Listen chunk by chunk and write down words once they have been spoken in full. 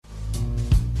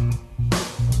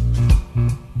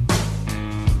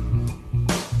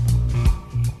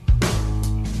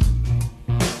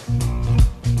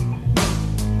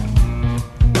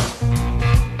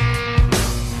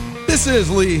This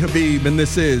is Lee Habib, and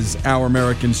this is Our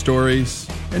American Stories.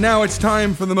 And now it's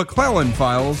time for the McClellan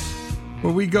Files,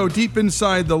 where we go deep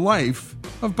inside the life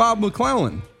of Bob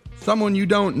McClellan, someone you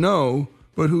don't know,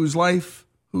 but whose life,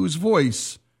 whose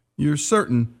voice you're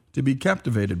certain to be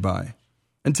captivated by.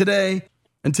 And today,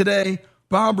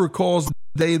 Bob recalls the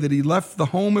day that he left the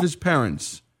home of his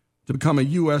parents to become a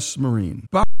U.S. Marine.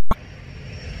 Bob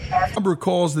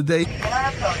recalls the day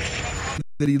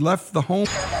that he left the home.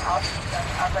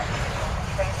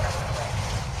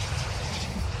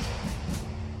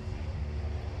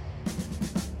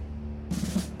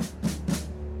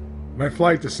 My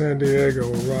flight to San Diego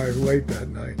arrived late that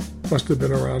night. Must have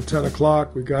been around 10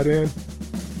 o'clock. We got in.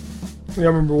 I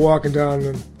remember walking down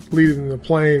and leaving the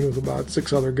plane with about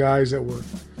 6 other guys that were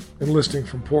enlisting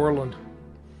from Portland.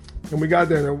 And we got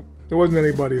there and there wasn't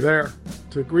anybody there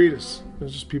to greet us. It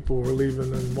was just people who were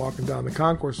leaving and walking down the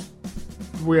concourse.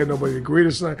 We had nobody to greet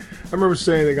us. And I remember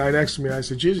saying to the guy next to me, I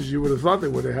said, Jesus, you would have thought they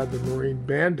would have had the Marine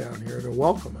band down here to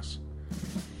welcome us.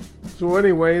 So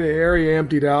anyway, the area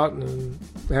emptied out and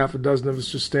half a dozen of us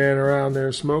just standing around there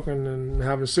smoking and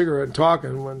having a cigarette and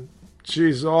talking when,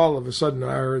 geez, all of a sudden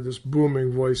I heard this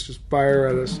booming voice just fire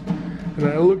at us. And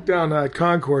I looked down that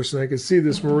concourse and I could see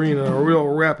this Marine on a real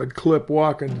rapid clip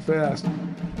walking fast.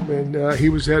 And he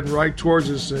was heading right towards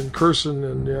us and cursing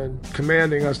and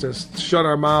commanding us to shut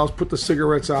our mouths, put the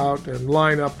cigarettes out, and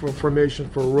line up for formation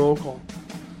for a roll call.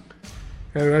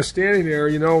 And I was standing there,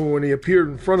 when he appeared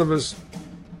in front of us,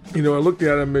 I looked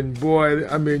at him and boy,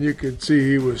 you could see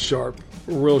he was sharp,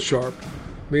 real sharp.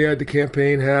 He had the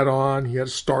campaign hat on, he had a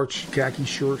starched khaki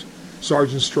shirt,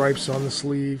 sergeant stripes on the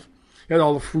sleeve. He had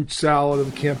all the fruit salad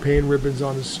and campaign ribbons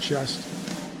on his chest.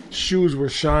 Shoes were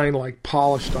shined like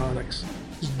polished onyx.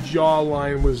 His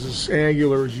jawline was as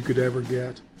angular as you could ever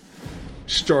get.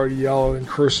 Started yelling and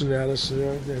cursing at us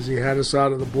as he had us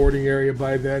out of the boarding area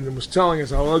by then and was telling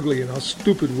us how ugly and how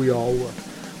stupid we all were.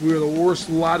 We were the worst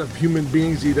lot of human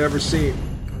beings he'd ever seen.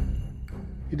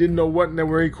 He didn't know what in the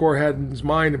Marine Corps had in his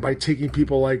mind by taking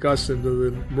people like us into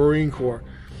the Marine Corps.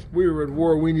 We were at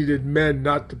war. We needed men,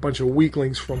 not a bunch of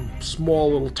weaklings from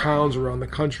small little towns around the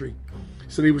country.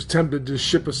 He said he was tempted to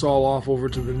ship us all off over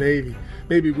to the Navy.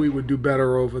 Maybe we would do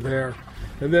better over there.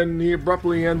 And then he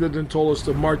abruptly ended and told us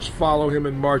to follow him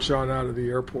and march on out of the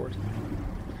airport.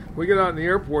 We get out in the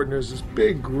airport and there's this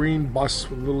big green bus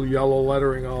with little yellow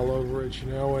lettering all over it,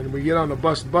 and we get on the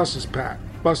bus. The bus is packed.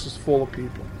 The bus is full of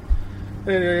people.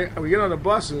 And we get on the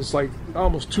bus and it's like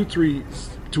almost 2-3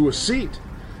 to a seat.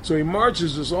 So he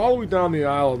marches us all the way down the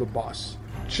aisle of the bus,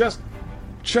 chest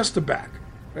to back,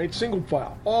 right, single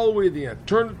file, all the way to the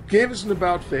end. Gave us an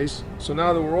about face, so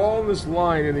now that we're all in this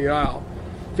line in the aisle,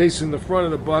 facing the front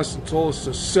of the bus, and told us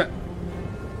to sit.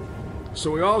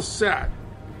 So we all sat,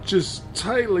 just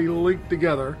tightly linked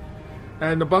together,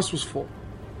 and the bus was full.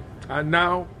 And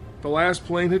now the last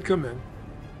plane had come in,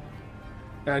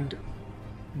 and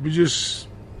we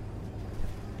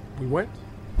went.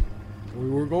 We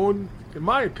were going, in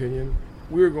my opinion,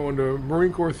 we were going to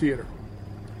Marine Corps Theater.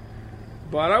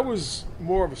 But I was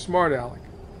more of a smart aleck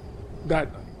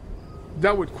that night.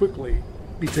 That would quickly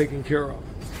be taken care of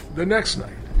the next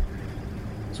night.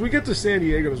 So we get to San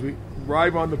Diego as we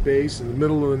arrive on the base in the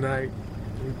middle of the night.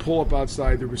 And we pull up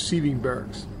outside the receiving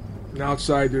barracks. And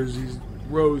outside there's these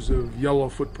rows of yellow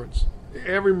footprints.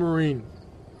 Every Marine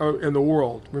in the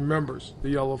world remembers the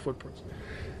yellow footprints.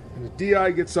 And the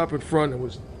DI gets up in front and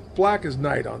was black as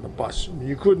night on the bus. I mean,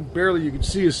 you could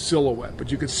see his silhouette,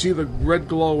 but you could see the red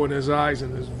glow in his eyes,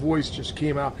 and his voice just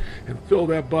came out and filled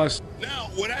that bus. Now,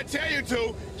 when I tell you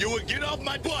to, you will get off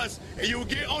my bus and you will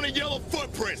get on the yellow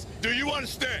footprints. Do you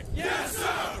understand? Yes,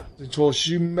 sir! They told us,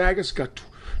 you maggots got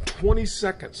 20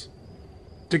 seconds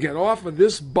to get off of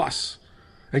this bus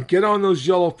and get on those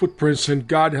yellow footprints, and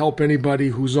God help anybody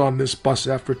who's on this bus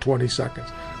after 20 seconds.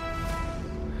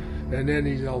 And then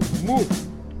he yelled, move!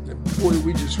 And boy,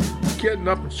 we just were getting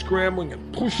up and scrambling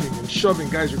and pushing and shoving.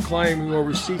 Guys are climbing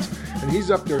over seats, and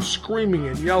he's up there screaming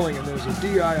and yelling, and there's a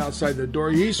DI outside the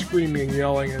door. He's screaming and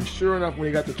yelling, and sure enough, when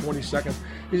he got to 20 seconds,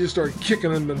 he just started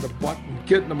kicking them in the butt and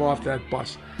getting them off that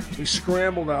bus. So we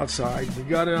scrambled outside. We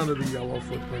got onto the yellow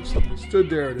footprints. We stood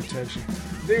there at attention.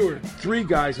 They were 3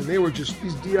 guys, and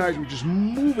these DIs were just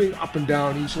moving up and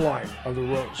down each line of the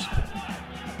rows,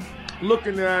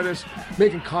 looking at us,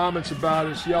 making comments about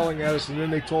us, yelling at us, and then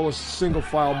they told us to single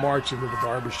file march into the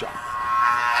barbershop.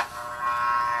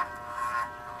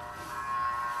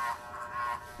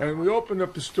 And we opened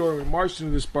up the store, and we marched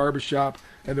into this barbershop,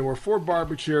 and there were 4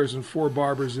 barber chairs and 4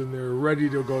 barbers in there ready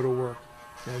to go to work.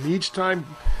 And each time,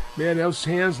 man, those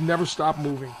hands never stopped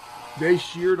moving. They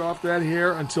sheared off that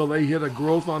hair until they hit a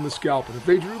growth on the scalp. And if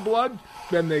they drew blood,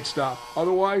 then they'd stop.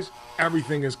 Otherwise,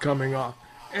 everything is coming off.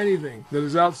 Anything that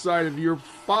is outside of your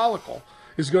follicle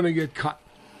is going to get cut.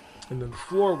 And then the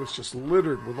floor was just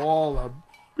littered with all the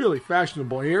really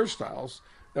fashionable hairstyles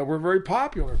that were very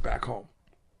popular back home.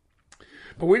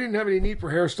 But we didn't have any need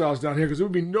for hairstyles down here because there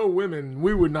would be no women.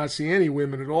 We would not see any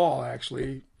women at all,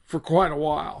 actually, for quite a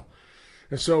while.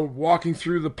 And so walking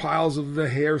through the piles of the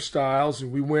hairstyles,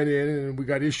 and we went in and we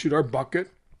got issued our bucket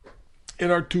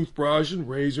and our toothbrush and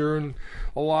razor and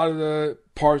a lot of the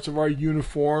parts of our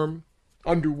uniform,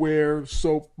 underwear,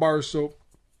 soap, bar soap.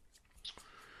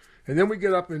 And then we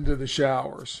get up into the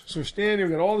showers. So we're standing there,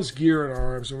 we got all this gear in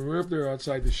our arms, and we're up there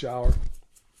outside the shower.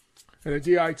 And the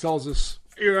DI tells us,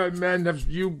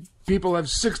 you people have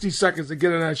 60 seconds to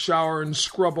get in that shower and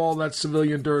scrub all that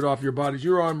civilian dirt off your bodies.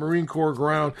 You're on Marine Corps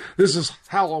ground. This is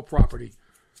hallowed property.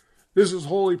 This is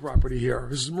holy property here.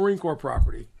 This is Marine Corps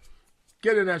property.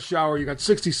 Get in that shower. You got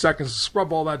 60 seconds to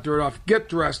scrub all that dirt off, get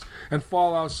dressed, and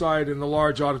fall outside in the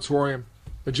large auditorium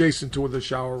adjacent to the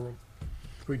shower room.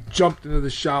 We jumped into the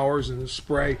showers and the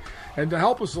spray. And to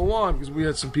help us along, because we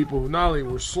had some people who not only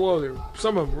were slow,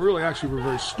 some of them really actually were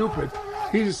very stupid,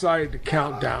 he decided to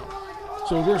count down.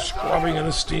 So we're scrubbing in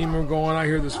the steam, we're going, I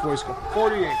hear this voice go,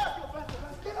 48,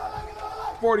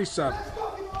 47,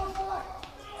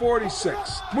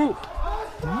 46, move,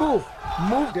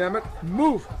 damn it,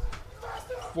 move,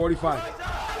 45,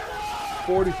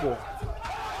 44,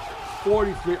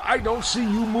 43, I don't see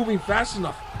you moving fast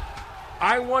enough.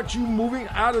 I want you moving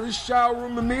out of this shower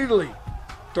room immediately.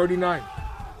 39,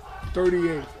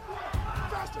 38,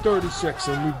 36,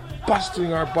 and we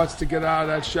busting our butts to get out of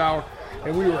that shower.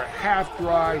 And we were half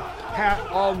dry,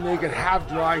 all naked, half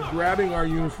dry, grabbing our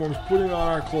uniforms, putting on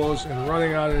our clothes, and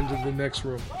running out into the next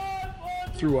room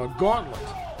through a gauntlet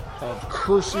of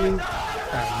cursing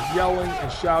and yelling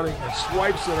and shouting and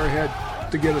swipes at our head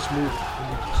to get us moving.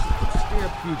 And we just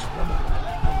stampedes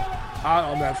out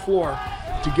on that floor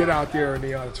to get out there in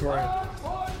the auditorium.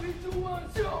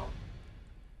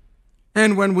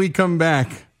 And when we come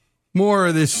back, more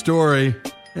of this story.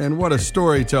 And what a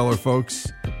storyteller, folks.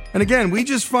 And again, we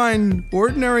just find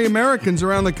ordinary Americans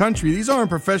around the country. These aren't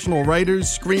professional writers,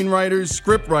 screenwriters,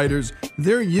 script writers.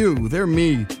 They're you. They're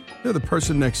me. They're the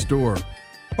person next door.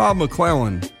 Bob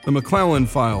McClellan, The McClellan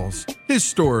Files. His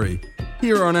story,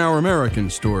 here on Our American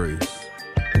Stories.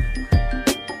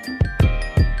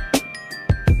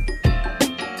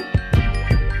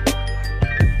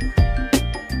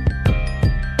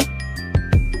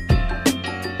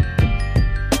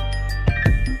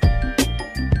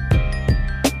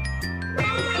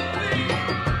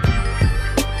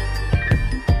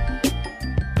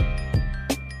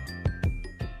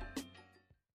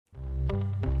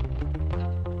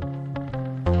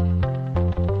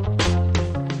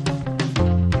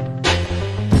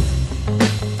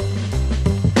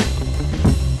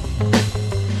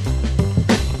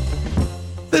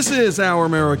 This is Our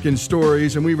American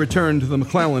Stories, and we return to the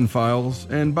McClellan Files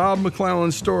and Bob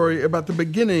McClellan's story about the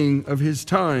beginning of his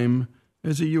time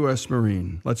as a U.S.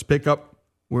 Marine. Let's pick up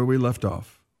where we left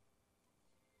off.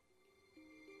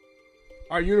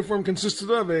 Our uniform consisted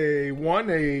of a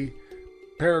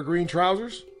pair of green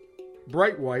trousers,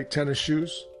 bright white tennis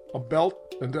shoes, a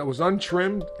belt that was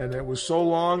untrimmed, and it was so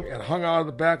long it hung out of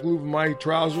the back loop of my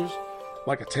trousers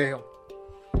like a tail.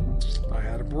 I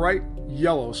had a bright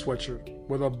yellow sweatshirt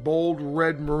with a bold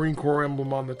red Marine Corps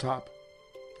emblem on the top.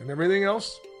 And everything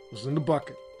else was in the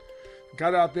bucket. I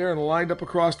got out there and lined up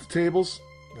across the tables.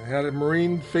 I had a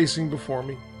Marine facing before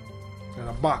me and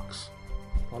a box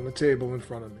on the table in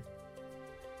front of me.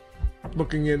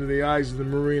 Looking into the eyes of the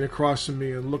Marine across from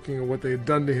me and looking at what they had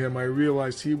done to him, I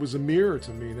realized he was a mirror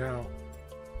to me now.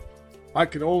 I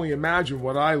could only imagine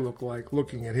what I looked like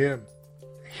looking at him.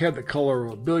 He had the color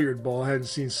of a billiard ball. I hadn't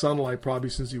seen sunlight probably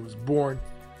since he was born.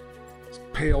 His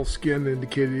pale skin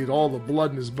indicated all the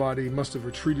blood in his body must have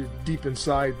retreated deep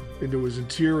inside into his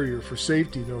interior for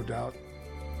safety, no doubt.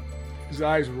 His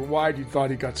eyes were wide. You thought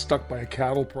he got stuck by a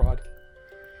cattle prod.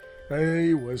 And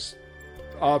he was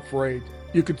afraid.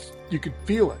 You could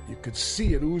feel it. You could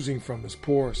see it oozing from his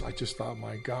pores. I just thought,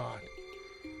 my God,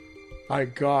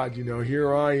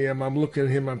 here I am. I'm looking at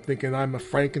him. I'm thinking I'm a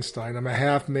Frankenstein. I'm a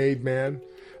half-made man.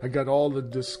 I got all the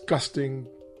disgusting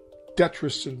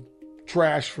detritus and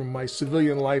trash from my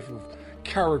civilian life of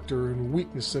character and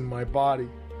weakness in my body,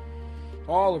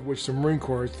 all of which the Marine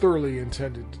Corps thoroughly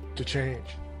intended to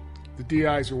change. The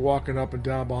DIs were walking up and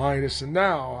down behind us, and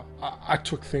now I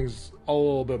took things a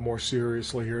little bit more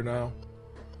seriously here now.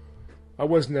 I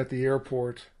wasn't at the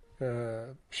airport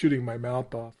shooting my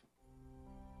mouth off.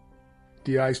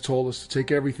 DIs told us to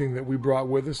take everything that we brought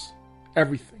with us,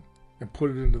 everything, and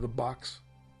put it into the box.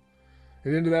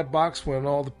 And into that box went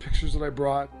all the pictures that I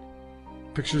brought,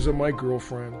 pictures of my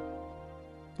girlfriend,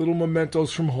 little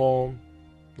mementos from home,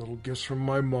 little gifts from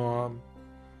my mom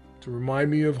to remind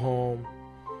me of home,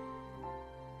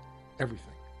 everything.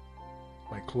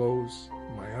 My clothes,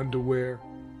 my underwear,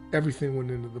 everything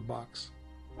went into the box.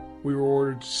 We were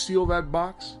ordered to seal that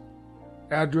box,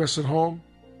 address at home,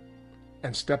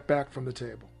 and step back from the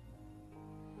table.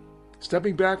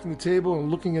 Stepping back from the table and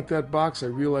looking at that box, I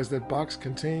realized that box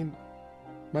contained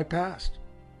my past.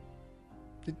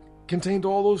 It contained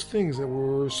all those things that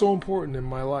were so important in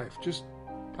my life just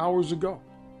hours ago.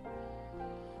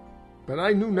 But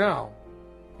I knew now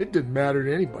it didn't matter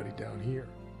to anybody down here.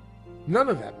 None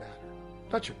of that mattered.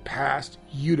 Not your past.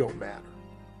 You don't matter.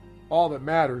 All that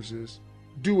matters is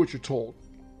do what you're told.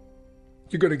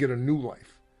 You're going to get a new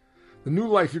life. The new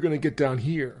life you're going to get down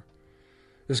here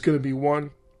is going to be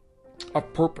one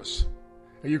of purpose.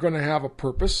 And you're going to have a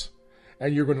purpose,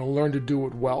 and you're going to learn to do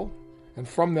it well. And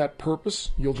from that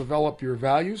purpose, you'll develop your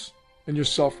values and your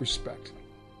self-respect.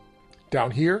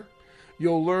 Down here,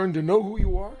 you'll learn to know who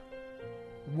you are,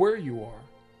 where you are,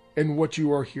 and what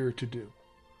you are here to do.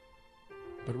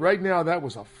 But right now, that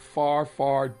was a far,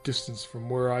 far distance from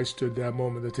where I stood that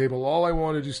moment at the table. All I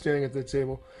wanted to do standing at the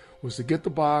table was to get the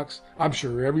box. I'm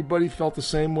sure everybody felt the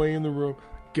same way in the room.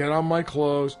 Get on my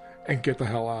clothes and get the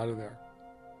hell out of there.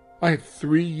 I had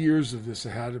 3 years of this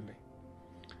ahead of me.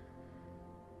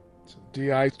 So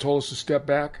DI told us to step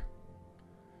back.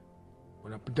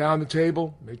 Went up and down the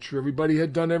table, made sure everybody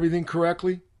had done everything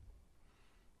correctly.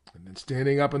 And then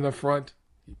standing up in the front,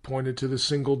 he pointed to the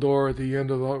single door at the end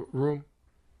of the room.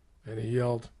 And he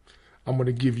yelled, I'm going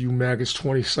to give you maggots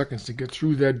 20 seconds to get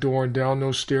through that door and down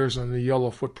those stairs on the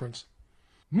yellow footprints.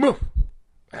 Move!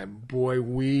 And boy,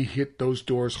 we hit those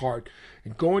doors hard.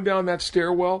 And going down that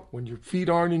stairwell, when your feet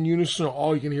aren't in unison,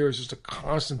 all you can hear is just a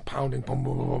constant pounding, boom,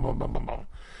 boom, boom, boom, boom, boom, boom,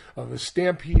 of a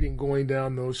stampeding going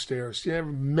down those stairs. Yeah,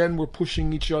 men were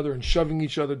pushing each other and shoving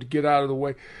each other to get out of the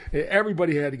way.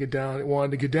 Everybody had to get down,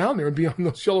 wanted to get down there and be on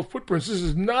those yellow footprints. This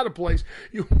is not a place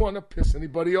you want to piss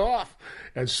anybody off.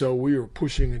 And so we were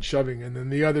pushing and shoving. And then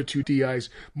the other two DIs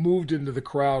moved into the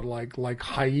crowd like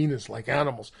hyenas, like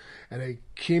animals. And they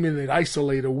came in, they'd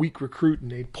isolate a weak recruit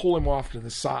and they'd pull him off to the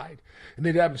side. And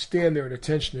they'd have him stand there at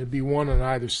attention. There'd be one on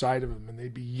either side of him. And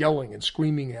they'd be yelling and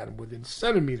screaming at him within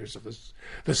centimeters of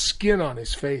the skin on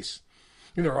his face.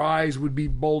 And their eyes would be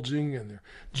bulging and their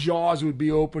jaws would be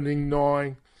opening,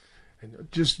 gnawing. And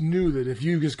just knew that if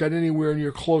you just got anywhere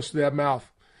near close to that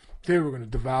mouth, they were going to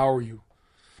devour you.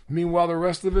 Meanwhile, the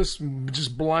rest of us,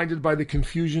 just blinded by the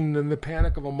confusion and the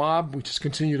panic of a mob, we just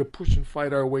continue to push and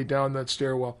fight our way down that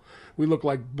stairwell. We look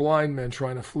like blind men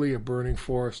trying to flee a burning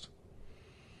forest.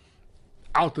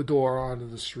 Out the door onto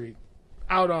the street,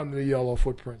 out onto the yellow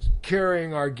footprints,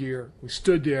 carrying our gear. We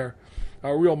stood there,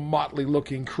 a real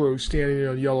motley-looking crew standing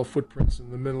on yellow footprints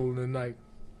in the middle of the night.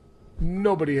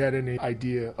 Nobody had any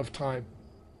idea of time.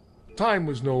 Time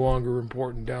was no longer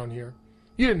important down here.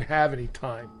 You didn't have any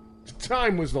time.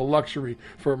 Time was the luxury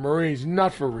for Marines,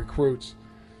 not for recruits.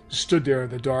 Stood there in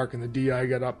the dark, and the DI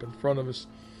got up in front of us.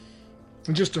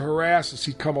 And just to harass us,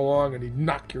 he'd come along and he'd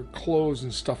knock your clothes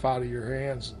and stuff out of your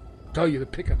hands and tell you to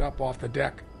pick it up off the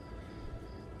deck.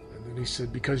 And then he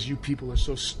said, because you people are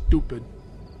so stupid,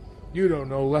 you don't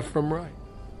know left from right.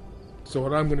 So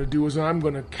what I'm going to do is I'm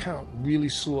going to count really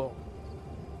slow.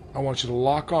 I want you to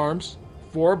lock arms,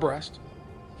 4 abreast,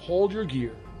 hold your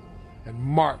gear, and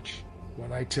march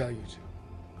when I tell you to.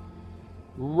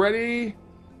 Ready,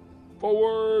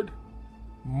 forward,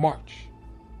 march.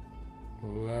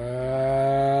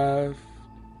 Left,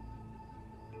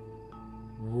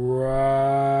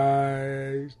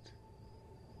 right,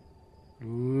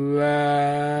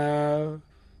 left.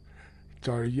 He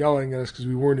started yelling at us because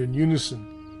we weren't in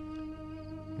unison.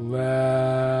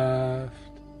 Left,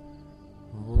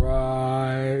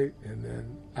 right, and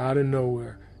then out of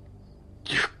nowhere,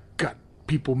 you got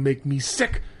people make me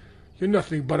sick. You're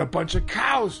nothing but a bunch of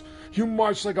cows. You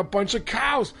march like a bunch of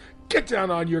cows. Get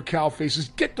down on your cow faces.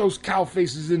 Get those cow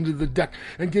faces into the deck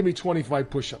and give me 25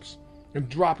 push-ups. And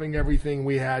dropping everything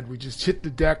we had, we just hit the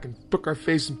deck and took our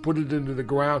face and put it into the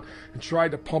ground and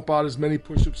tried to pump out as many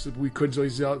push-ups as we could. So he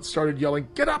started yelling,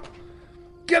 get up!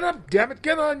 Get up, damn it!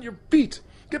 Get on your feet!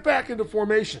 Get back into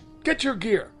formation! Get your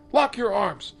gear! Lock your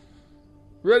arms!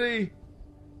 Ready?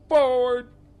 Forward!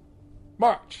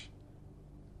 March!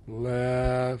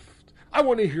 Left. I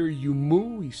want to hear you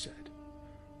moo, he said.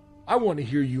 I want to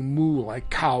hear you moo like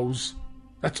cows.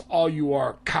 That's all you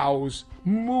are, cows.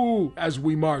 Moo as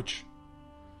we march.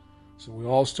 So we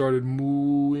all started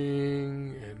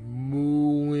mooing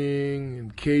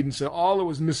and cadence. All that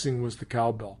was missing was the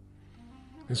cowbell.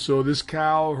 And so this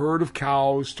herd of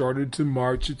cows started to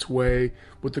march its way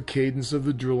with the cadence of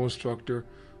the drill instructor.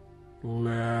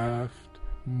 Left,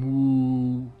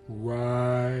 moo,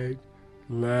 right,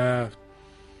 left,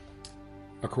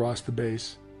 across the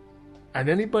base. And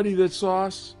anybody that saw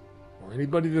us, or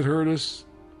anybody that heard us,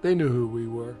 they knew who we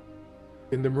were.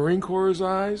 In the Marine Corps'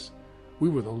 eyes, we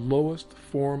were the lowest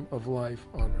form of life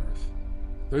on earth.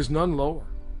 There's none lower.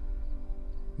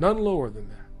 None lower than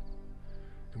that.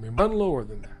 And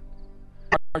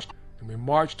we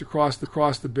marched across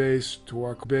the base to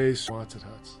our base, Quonset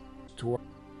huts.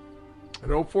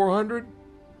 At 0400,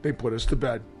 they put us to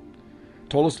bed.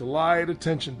 Told us to lie at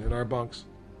attention in our bunks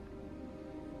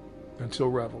until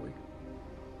Reveille.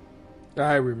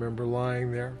 I remember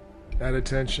lying there at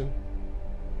attention,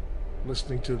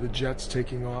 listening to the jets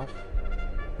taking off.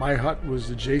 My hut was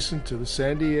adjacent to the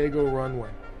San Diego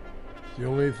runway. The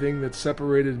only thing that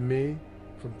separated me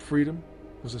from freedom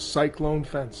was a cyclone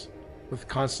fence with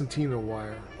concertina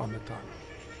wire on the top.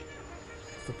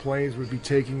 If the planes would be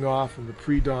taking off in the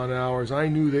pre-dawn hours, I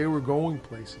knew they were going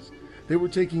places. They were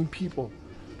taking people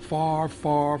far,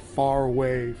 far, far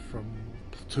away from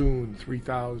platoon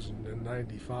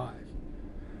 3095.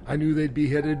 I knew they'd be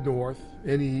headed north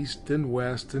and east and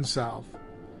west and south.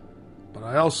 But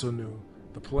I also knew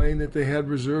the plane that they had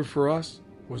reserved for us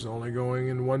was only going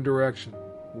in one direction,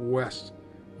 west.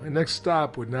 My next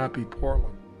stop would not be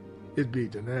Portland. It'd be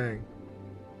Da Nang.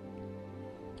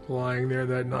 Lying there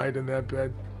that night in that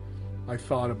bed, I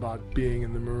thought about being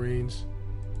in the Marines.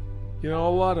 You know, a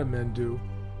lot of men do.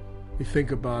 They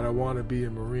think about, I want to be a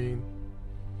Marine.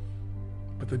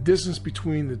 But the distance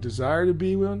between the desire to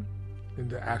be one and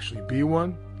to actually be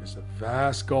one is a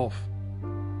vast gulf.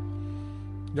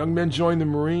 Young men join the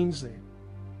Marines.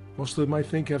 Most of them, I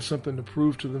think, have something to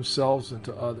prove to themselves and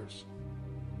to others.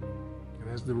 And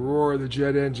as the roar of the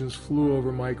jet engines flew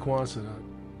over my Quonset hut,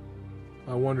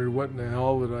 I wondered, what in the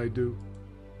hell did I do?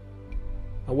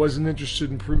 I wasn't interested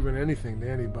in proving anything to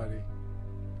anybody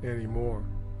anymore.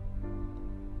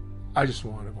 I just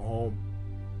wanted to go home.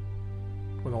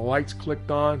 When the lights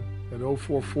clicked on at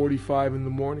 04:45 in the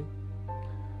morning,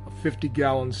 a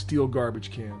 50-gallon steel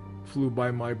garbage can flew by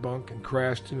my bunk and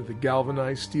crashed into the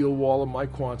galvanized steel wall of my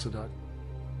Quonset hut,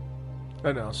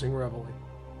 announcing Reveille.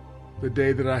 The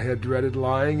day that I had dreaded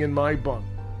lying in my bunk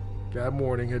that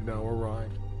morning had now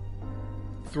arrived.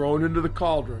 Thrown into the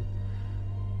cauldron,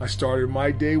 I started my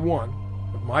day one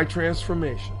of my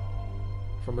transformation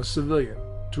from a civilian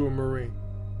to a Marine.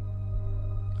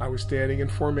 I was standing in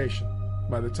formation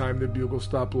by the time the bugle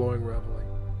stopped blowing Reveille.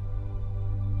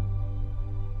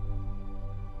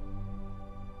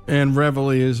 And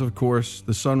Reveille is, of course,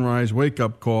 the sunrise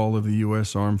wake-up call of the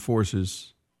U.S. Armed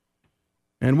Forces.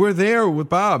 And we're there with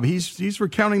Bob. He's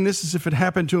recounting this as if it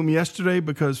happened to him yesterday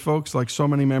because, folks, like so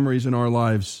many memories in our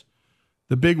lives,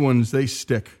 the big ones, they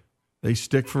stick. They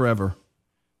stick forever.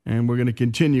 And we're going to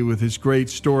continue with his great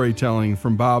storytelling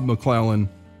from Bob McClellan.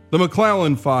 The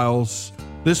McClellan Files.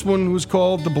 This one was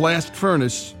called The Blast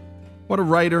Furnace. What a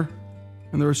writer.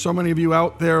 And there are so many of you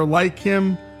out there like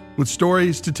him with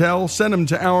stories to tell. Send them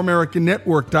to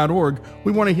ouramericannetwork.org.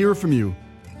 We want to hear from you.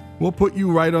 We'll put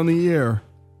you right on the air,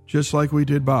 just like we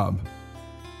did Bob.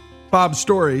 Bob's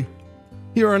story,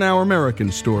 here on Our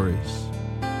American Stories.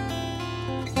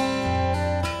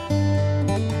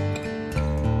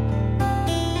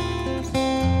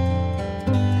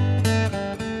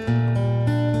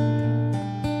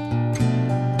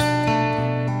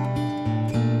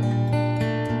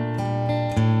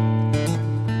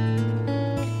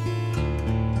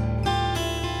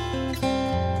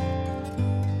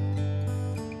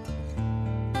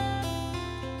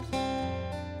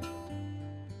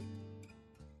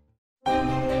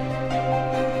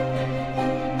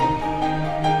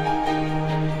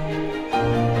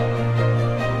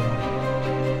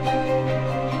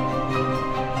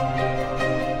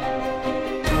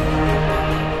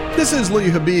 This is Lee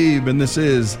Habib, and this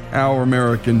is Our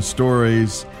American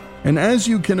Stories. And as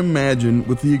you can imagine,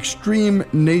 with the extreme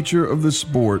nature of the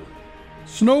sport,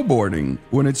 snowboarding,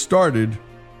 when it started,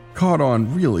 caught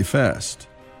on really fast.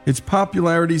 Its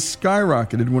popularity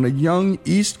skyrocketed when a young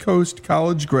East Coast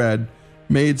college grad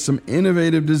made some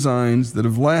innovative designs that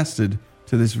have lasted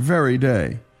to this very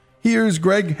day. Here's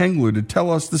Greg Hengler to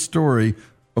tell us the story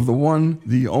of the one,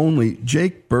 the only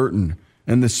Jake Burton,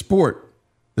 and the sport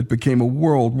that became a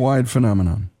worldwide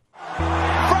phenomenon.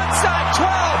 Frontside 12,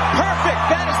 perfect.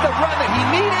 That is the run that he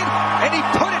needed, and he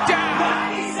put it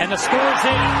down. And the score's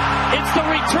in. It's the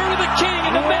return of the king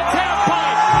in the men's half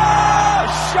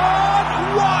pipe.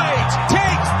 Shaun White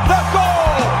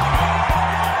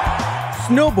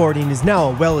Snowboarding is now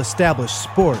a well-established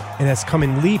sport and has come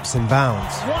in leaps and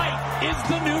bounds. White is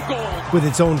the new gold. With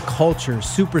its own culture,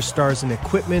 superstars, and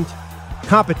equipment,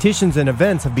 competitions and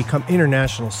events have become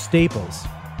international staples.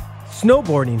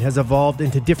 Snowboarding has evolved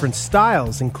into different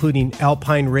styles, including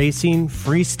alpine racing,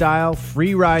 freestyle,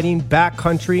 free riding,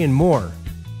 backcountry, and more.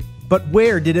 But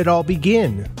where did it all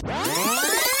begin? 1,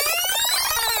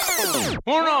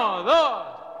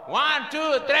 2, 1,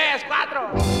 2, 3,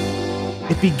 4.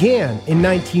 It began in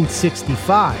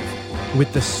 1965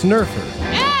 with the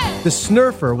Snurfer. The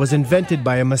Snurfer was invented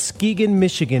by a Muskegon,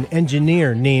 Michigan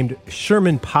engineer named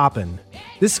Sherman Poppin.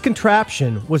 This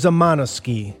contraption was a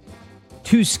monoski.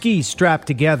 2 skis strapped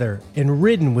together and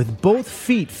ridden with both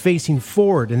feet facing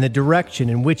forward in the direction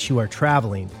in which you are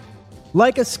traveling.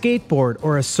 Like a skateboard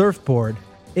or a surfboard,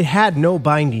 it had no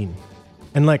binding.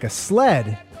 And like a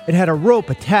sled, it had a rope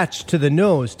attached to the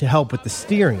nose to help with the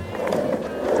steering.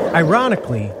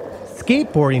 Ironically,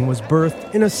 skateboarding was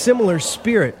birthed in a similar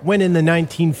spirit when in the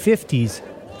 1950s,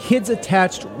 kids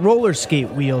attached roller skate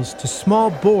wheels to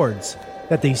small boards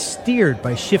that they steered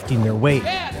by shifting their weight.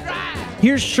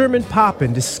 Here's Sherman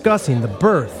Poppin discussing the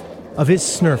birth of his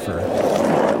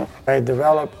Snurfer. I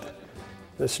developed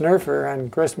the Snurfer on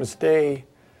Christmas Day,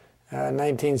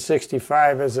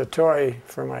 1965, as a toy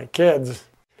for my kids.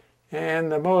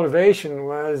 And the motivation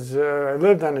was, I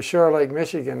lived on the shore of Lake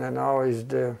Michigan and always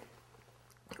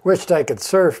wished I could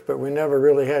surf, but we never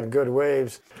really had good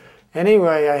waves.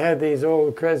 Anyway, I had these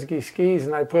old Kresge skis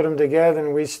and I put them together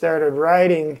and we started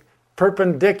riding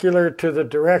perpendicular to the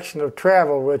direction of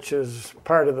travel, which is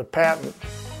part of the patent.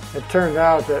 It turned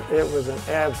out that it was an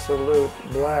absolute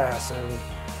blast, and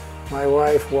my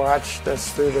wife watched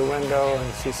us through the window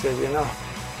and she said, you know,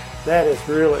 that is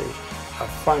really a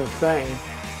fun thing.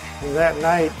 And that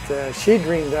night she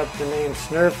dreamed up the name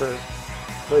Snurfer,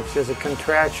 which is a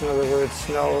contraction of the word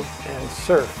snow and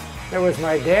surf. It was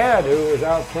my dad who was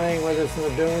out playing with us in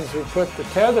the dunes who put the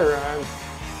tether on.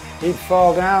 He'd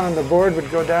fall down and the board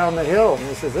would go down the hill. And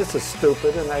he says, this is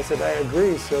stupid. And I said, I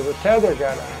agree. So the tether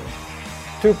got on.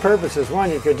 2 purposes.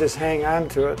 One, you could just hang on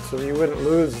to it so you wouldn't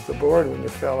lose the board when you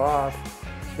fell off.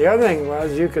 The other thing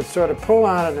was you could sort of pull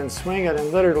on it and swing it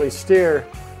and literally steer.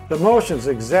 The motion's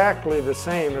exactly the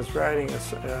same as riding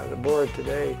the board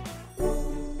today.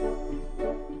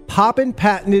 Poppin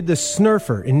patented the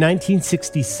Snurfer in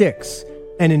 1966,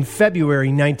 and in February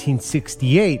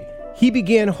 1968, he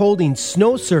began holding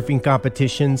snow surfing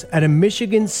competitions at a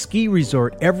Michigan ski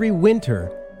resort every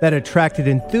winter that attracted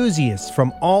enthusiasts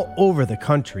from all over the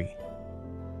country.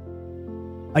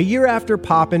 A year after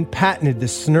Poppin patented the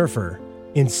Snurfer,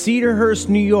 in Cedarhurst,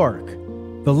 New York,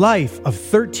 the life of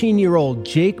 13-year-old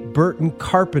Jake Burton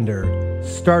Carpenter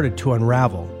started to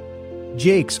unravel.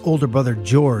 Jake's older brother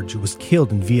George was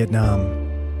killed in Vietnam,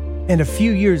 and a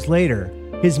few years later,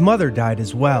 his mother died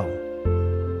as well.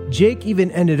 Jake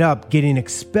even ended up getting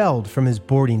expelled from his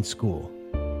boarding school.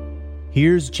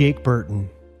 Here's Jake Burton.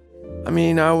 I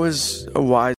mean, I was a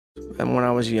wise when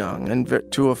I was young, and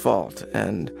to a fault.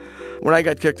 And when I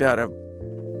got kicked out of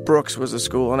Brooks was a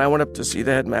school, and I went up to see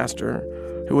the headmaster,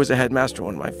 who was a headmaster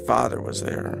when my father was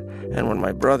there and when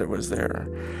my brother was there.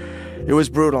 It was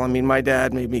brutal. I mean, my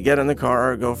dad made me get in the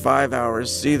car, go 5 hours,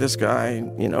 see this guy,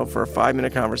 for a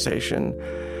 5-minute conversation,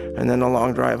 and then a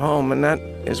long drive home. And that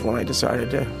is when I decided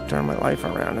to turn my life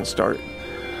around and start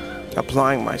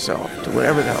applying myself to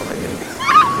whatever the hell I did.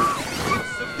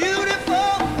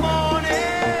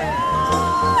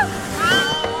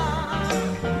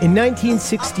 In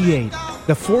 1968,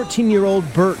 the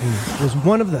 14-year-old Burton was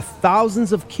one of the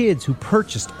thousands of kids who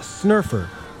purchased a Snurfer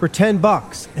for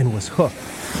 $10 and was hooked.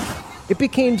 It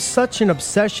became such an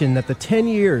obsession that the 10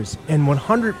 years and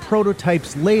 100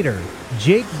 prototypes later,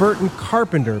 Jake Burton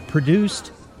Carpenter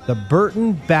produced the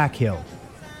Burton Backhill,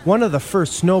 one of the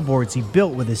first snowboards he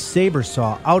built with his saber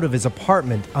saw out of his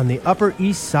apartment on the Upper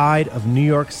East Side of New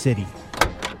York City.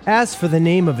 As for the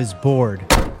name of his board,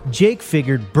 Jake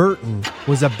figured Burton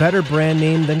was a better brand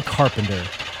name than Carpenter.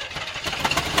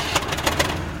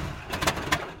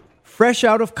 Fresh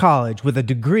out of college with a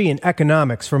degree in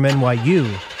economics from NYU,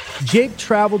 Jake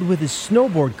traveled with his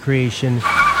snowboard creation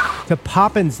to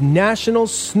Poppin's National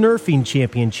Snurfing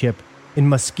Championship in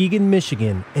Muskegon,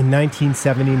 Michigan in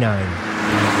 1979.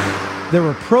 There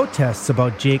were protests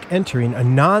about Jake entering a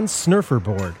non-snurfer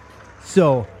board,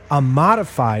 so a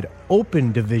modified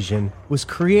open division was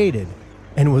created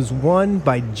and was won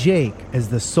by Jake as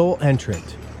the sole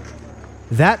entrant.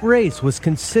 That race was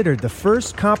considered the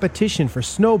first competition for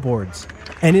snowboards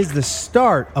and is the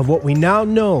start of what we now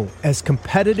know as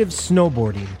competitive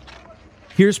snowboarding.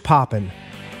 Here's Poppin.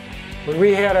 When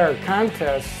we had our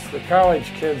contests, the college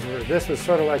kids this was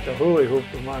sort of like the hula hoop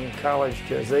among college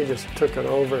kids. They just took it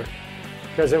over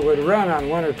because it would run on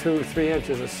 1 or 2, 3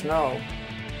 inches of snow.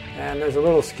 And there's a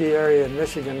little ski area in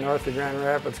Michigan, north of Grand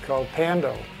Rapids, called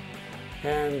Pando.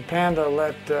 And Pando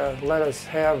let us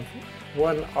have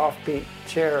one offbeat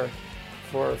chair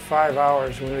for 5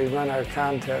 hours when we run our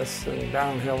contests and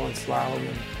downhill and slalom.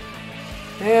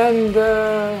 And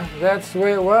that's the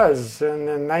way it was. And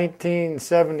in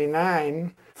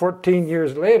 1979, 14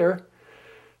 years later,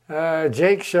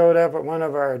 Jake showed up at one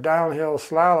of our downhill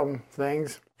slalom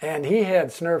things, and he had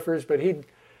snurfers, but he'd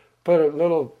put a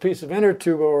little piece of inner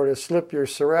tube over to slip your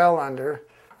sorrel under.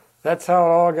 That's how it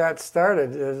all got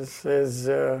started.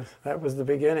 That was the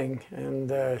beginning.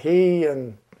 And he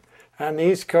and on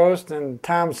the East Coast and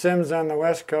Tom Sims on the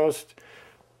West Coast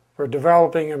were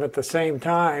developing them at the same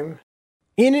time.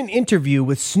 In an interview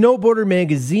with Snowboarder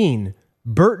magazine,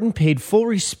 Burton paid full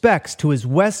respects to his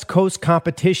West Coast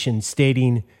competition,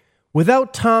 stating,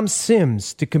 "Without Tom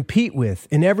Sims to compete with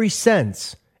in every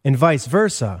sense, and vice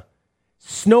versa,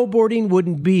 snowboarding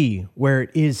wouldn't be where it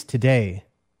is today."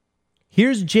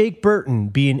 Here's Jake Burton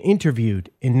being interviewed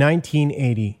in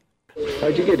 1980.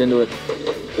 How'd you get into it?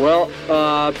 Well,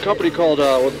 a company called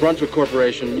Brunswick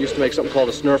Corporation used to make something called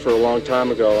a snurfer a long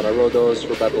time ago, and I rode those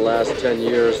for about the last 10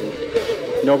 years, and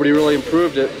nobody really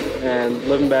improved it. And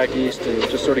living back east and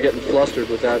just sort of getting flustered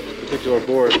with that particular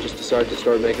board, just decided to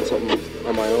start making something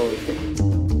on my own.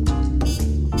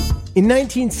 In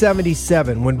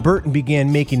 1977, when Burton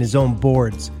began making his own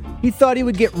boards, he thought he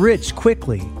would get rich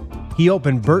quickly. He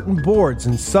opened Burton Boards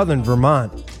in southern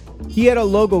Vermont. He had a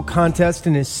logo contest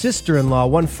and his sister-in-law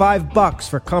won $5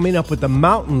 for coming up with the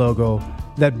mountain logo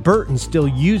that Burton still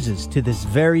uses to this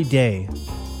very day.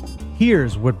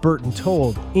 Here's what Burton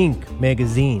told Inc.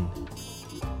 magazine.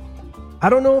 "I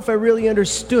don't know if I really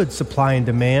understood supply and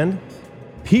demand.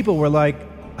 People were like,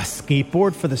 a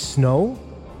skateboard for the snow?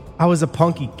 I was a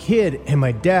punky kid, and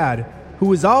my dad, who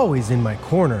was always in my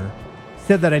corner,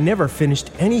 said that I never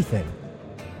finished anything.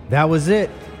 That was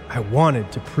it. I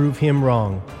wanted to prove him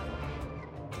wrong."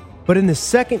 But in the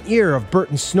second year of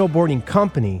Burton's snowboarding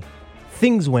company,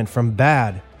 things went from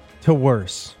bad to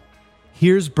worse.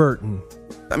 Here's Burton.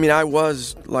 I mean, I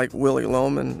was like Willie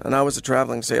Loman, and I was a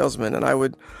traveling salesman, and I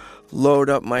would load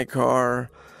up my car.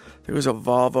 It was a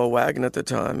Volvo wagon at the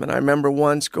time, and I remember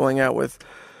once going out with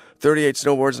 38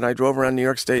 snowboards, and I drove around New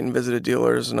York State and visited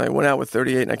dealers, and I went out with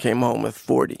 38, and I came home with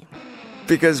 40.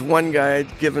 Because one guy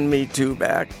had given me 2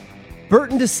 back.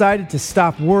 Burton decided to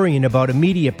stop worrying about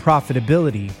immediate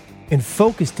profitability and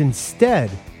focused instead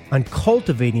on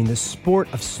cultivating the sport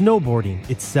of snowboarding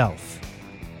itself.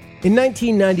 In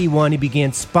 1991, he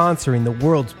began sponsoring the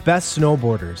world's best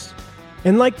snowboarders.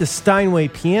 And like the Steinway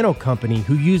Piano Company,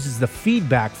 who uses the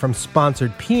feedback from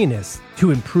sponsored pianists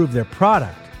to improve their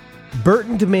product,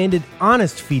 Burton demanded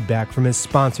honest feedback from his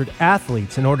sponsored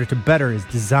athletes in order to better his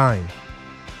design.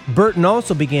 Burton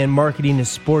also began marketing his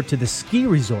sport to the ski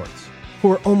resorts, who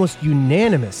were almost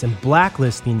unanimous in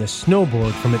blacklisting the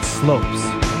snowboard from its slopes.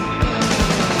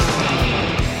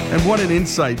 And what an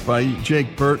insight by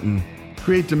Jake Burton.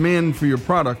 Create demand for your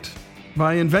product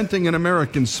by inventing an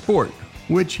American sport,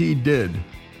 which he did.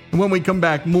 And when we come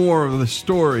back, more of the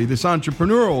story, this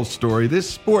entrepreneurial story, this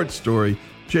sports story,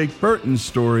 Jake Burton's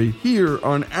story, here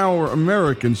on Our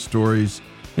American Stories.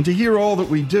 And to hear all that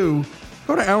we do,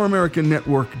 go to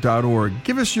ouramericannetwork.org.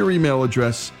 Give us your email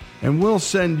address, and we'll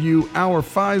send you our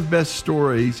 5 best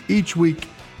stories each week,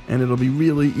 and it'll be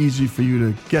really easy for you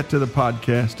to get to the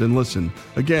podcast and listen.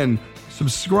 Again,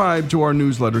 subscribe to our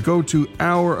newsletter. Go to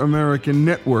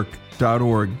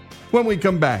ouramericannetwork.org. When we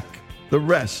come back, the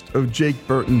rest of Jake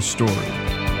Burton's story.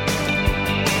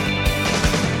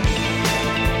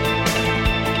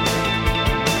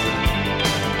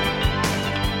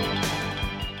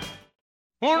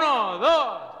 Uno,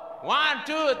 dos, 1,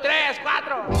 2, 3, 4.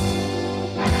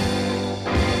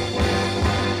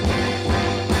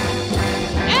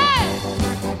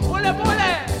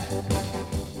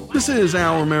 This is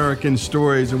Our American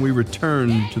Stories, and we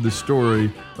return to the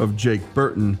story of Jake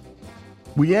Burton.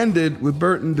 We ended with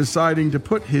Burton deciding to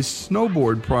put his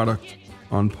snowboard product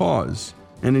on pause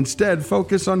and instead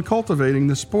focus on cultivating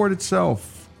the sport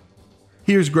itself.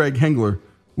 Here's Greg Hengler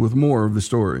with more of the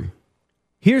story.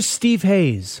 Here's Steve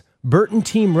Hayes, Burton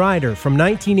team rider from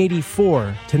 1984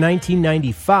 to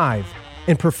 1995,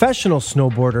 and professional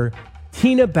snowboarder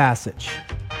Tina Bassich.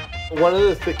 One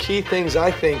of the key things I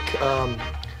think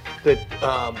that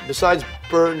besides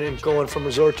Burton and going from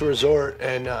resort to resort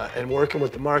and working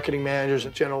with the marketing managers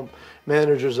and general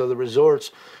managers of the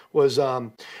resorts, was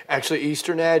actually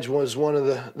Eastern Edge was one of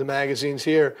the magazines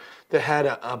here that had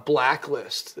a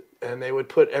blacklist, and they would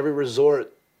put every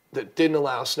resort that didn't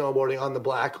allow snowboarding on the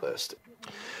blacklist.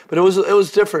 But it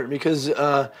was different because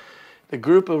the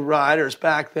group of riders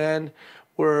back then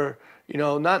were,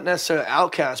 not necessarily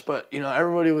outcasts, but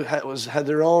everybody had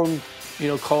their own,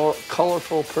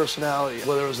 colorful personality.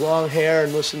 Whether it was long hair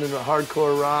and listening to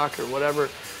hardcore rock or whatever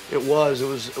it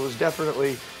was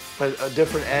definitely a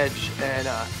different edge, and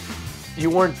you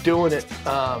weren't doing it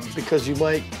because you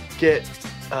might get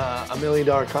 $1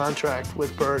 million contract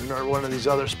with Burton or one of these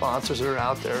other sponsors that are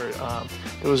out there.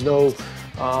 There was no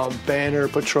banner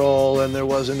patrol, and there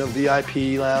wasn't a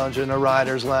VIP lounge and a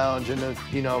rider's lounge and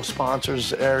a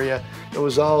sponsors area. It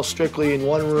was all strictly in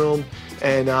one room,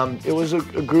 and it was a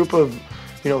group of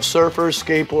surfers,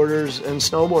 skateboarders, and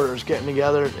snowboarders getting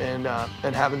together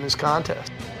and having this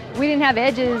contest. We didn't have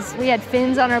edges. We had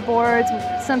fins on our boards.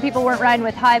 Some people weren't riding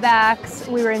with high backs.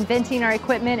 We were inventing our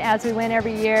equipment as we went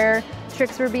every year.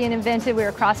 Tricks were being invented. We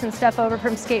were crossing stuff over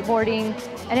from skateboarding.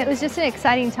 And it was just an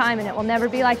exciting time, and it will never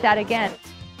be like that again.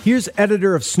 Here's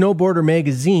editor of Snowboarder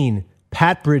magazine,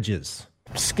 Pat Bridges.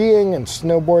 Skiing and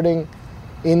snowboarding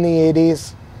in the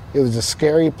 80s, it was a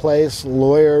scary place.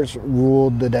 Lawyers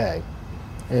ruled the day.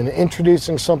 And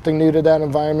introducing something new to that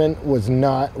environment was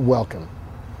not welcome.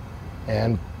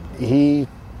 And he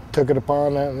took it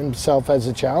upon himself as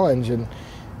a challenge, and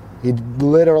he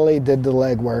literally did the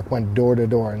legwork, went door to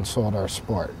door and sold our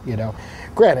sport,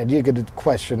 Granted, you could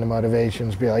question the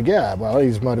motivations, be like, yeah, well,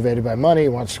 he's motivated by money, he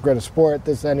wants to grow the sport,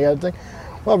 this, that, and the other thing.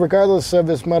 Well, regardless of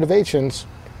his motivations,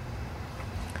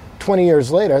 20 years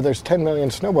later, there's 10 million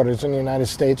snowboarders in the United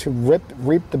States who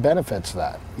reap the benefits of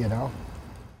that,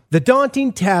 The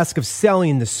daunting task of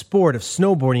selling the sport of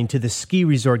snowboarding to the ski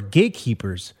resort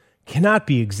gatekeepers cannot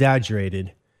be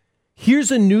exaggerated.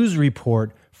 Here's a news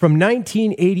report from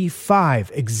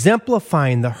 1985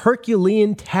 exemplifying the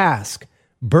Herculean task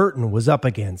Burton was up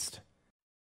against.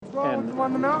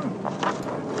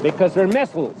 Because they're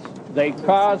missiles. They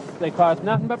cause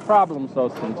nothing but problems,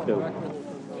 those things do.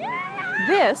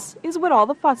 This is what all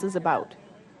the fuss is about.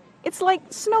 It's like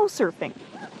snow surfing.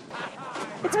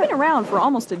 It's been around for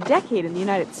almost a decade in the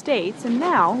United States, and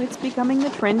now it's becoming the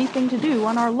trendy thing to do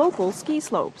on our local ski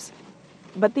slopes.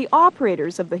 But the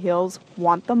operators of the hills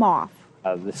want them off.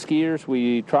 The skiers,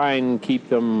 we try and keep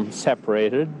them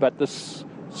separated, but the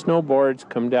snowboards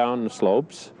come down the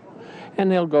slopes,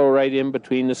 and they'll go right in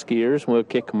between the skiers, and we'll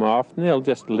kick them off, and they'll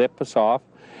just lip us off.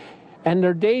 And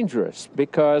they're dangerous,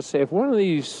 because if one of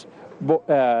these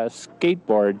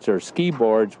skateboards or ski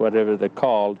boards, whatever they're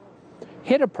called,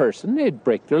 hit a person, they'd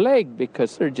break their leg,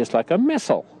 because they're just like a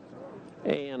missile.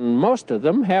 And most of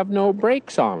them have no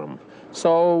brakes on them.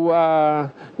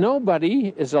 So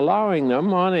nobody is allowing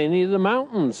them on any of the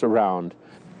mountains around.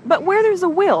 But where there's a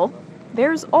will,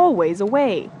 there's always a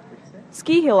way.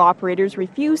 Ski hill operators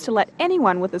refuse to let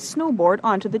anyone with a snowboard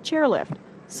onto the chairlift,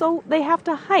 so they have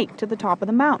to hike to the top of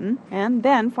the mountain and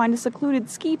then find a secluded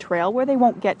ski trail where they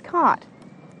won't get caught.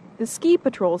 The ski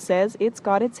patrol says it's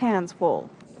got its hands full.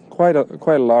 Quite a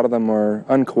lot of them are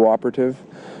uncooperative,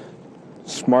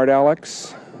 smart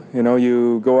alecks.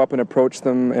 You go up and approach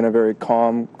them in a very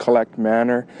calm, collect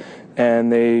manner,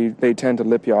 and they tend to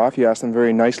lip you off. You ask them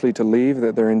very nicely to leave,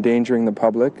 that they're endangering the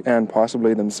public and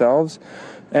possibly themselves,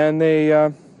 and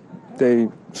they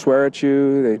swear at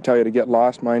you, they tell you to get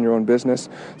lost, mind your own business.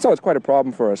 So it's quite a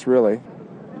problem for us, really. Do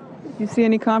you see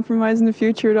any compromise in the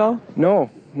future at all? No.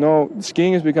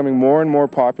 Skiing is becoming more and more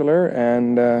popular,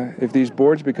 and if these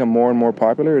boards become more and more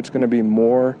popular, it's going to be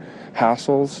more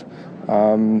hassles,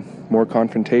 more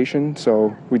confrontation,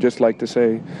 so we just like to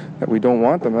say that we don't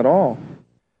want them at all.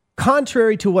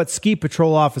 Contrary to what ski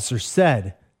patrol officers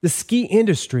said, the ski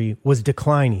industry was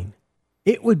declining.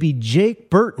 It would be Jake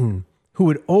Burton who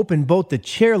would open both the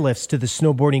chairlifts to the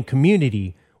snowboarding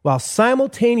community while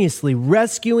simultaneously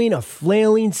rescuing a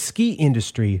flailing ski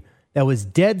industry that was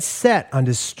dead set on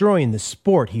destroying the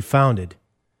sport he founded.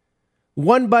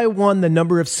 One by one, the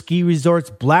number of ski resorts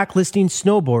blacklisting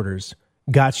snowboarders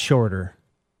got shorter.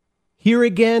 Here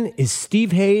again is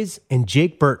Steve Hayes and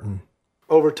Jake Burton.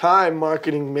 Over time,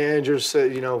 marketing managers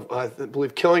said, I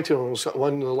believe Killington was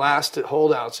one of the last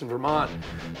holdouts in Vermont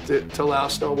to allow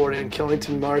snowboarding. And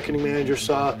Killington marketing manager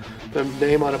saw the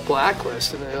name on a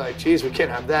blacklist, and they're like, geez, we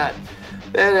can't have that.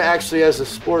 Then actually, as the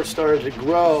sport started to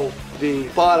grow, the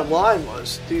bottom line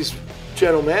was these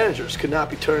general managers could not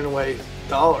be turning away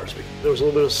dollars. There was a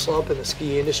little bit of slump in the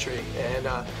ski industry, and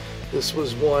this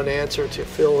was one answer to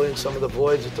fill in some of the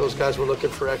voids that those guys were looking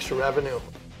for extra revenue.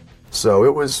 So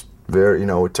it was very,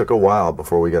 it took a while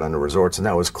before we got onto resorts, and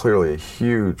that was clearly a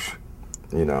huge,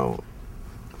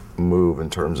 move in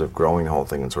terms of growing the whole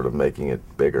thing and sort of making it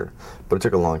bigger. But it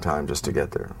took a long time just to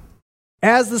get there.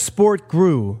 As the sport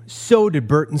grew, so did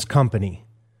Burton's company.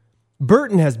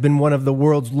 Burton has been one of the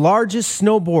world's largest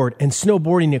snowboard and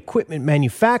snowboarding equipment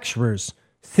manufacturers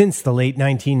since the late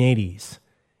 1980s.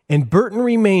 And Burton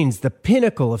remains the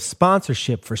pinnacle of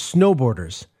sponsorship for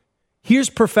snowboarders. Here's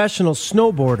professional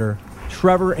snowboarder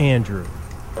Trevor Andrew.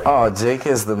 Oh, Jake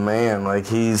is the man. Like,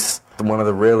 he's one of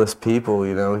the realest people,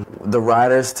 you know. The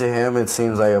riders, to him, it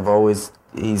seems like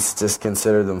he's just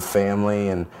considered them family,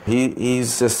 and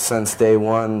he's just, since day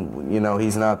one, you know,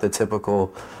 he's not the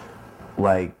typical,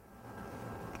 like,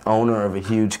 owner of a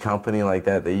huge company like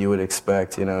that you would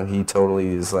expect. You know, he totally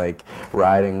is, like,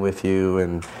 riding with you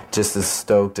and just as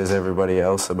stoked as everybody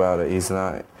else about it. He's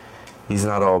not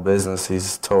all business.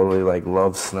 He's totally, like,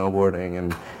 loves snowboarding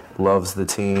and loves the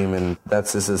team, and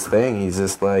that's just his thing. He's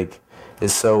just, like,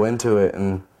 is so into it,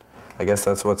 and I guess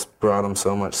that's what's brought him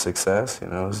so much success, you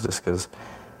know, is just because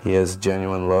he has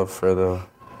genuine love for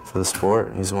the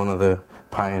sport. He's one of the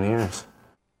pioneers.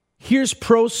 Here's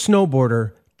pro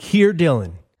snowboarder Keir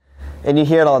Dillon. And you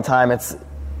hear it all the time. It's,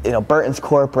 you know, Burton's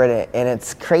corporate, and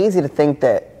it's crazy to think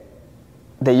that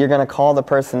you're going to call the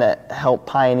person that helped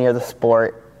pioneer the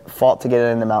sport, fought to get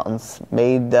it in the mountains,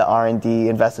 made the R&D,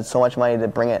 invested so much money to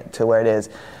bring it to where it is,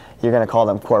 you're going to call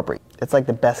them corporate. It's like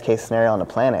the best case scenario on the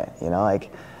planet, you know,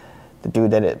 like the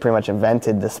dude that pretty much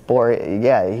invented the sport,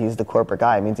 yeah, he's the corporate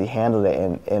guy. It means he handled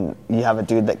it, and you have a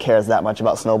dude that cares that much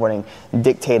about snowboarding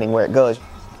dictating where it goes.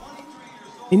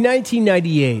 In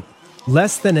 1998,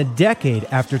 less than a decade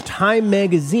after Time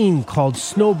magazine called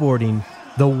snowboarding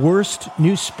the worst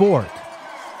new sport,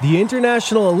 the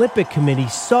International Olympic Committee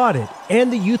sought it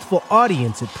and the youthful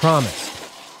audience it promised.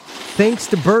 Thanks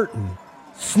to Burton,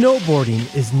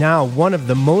 snowboarding is now one of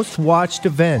the most watched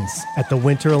events at the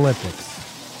Winter Olympics.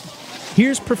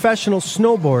 Here's professional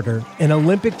snowboarder and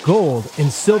Olympic gold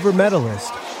and silver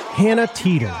medalist Hannah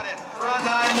Teeter. Front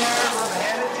 9 there from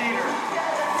Hannah Teeter.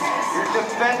 Your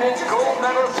defendant gold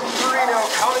medalist from Torino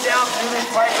coming down through this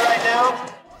fight right now.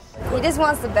 He just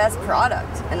wants the best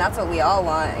product, and that's what we all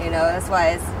want, you know. That's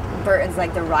why Burton's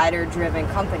like the rider-driven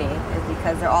company, is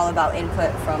because they're all about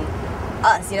input from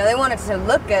us. You know, they want it to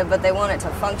look good, but they want it to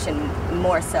function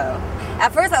more so.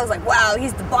 At first I was like, wow,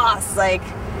 he's the boss, like,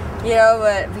 you know,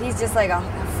 but he's just like a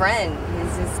friend.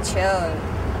 He's just chill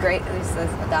and great. He's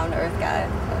just a down-to-earth guy.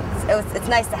 It's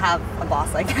nice to have a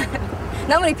boss like that.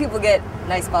 Not many people get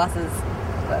nice bosses,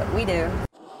 but we do.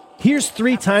 Here's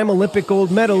three-time Olympic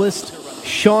gold medalist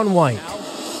Shaun White.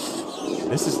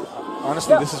 This is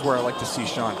where I like to see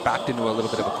Shaun backed into a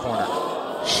little bit of a corner.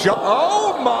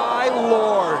 Oh my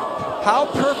Lord! How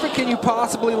perfect can you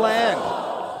possibly land?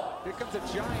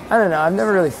 I don't know. I've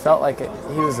never really felt like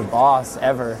he was a boss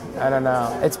ever. I don't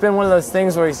know. It's been one of those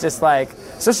things where he's just like,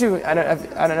 especially I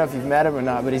don't know if you've met him or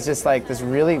not, but he's just like this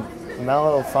really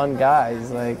mellow, fun guy.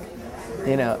 He's like,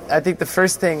 you know, I think the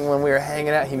first thing when we were hanging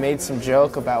out, he made some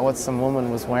joke about what some woman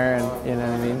was wearing. You know what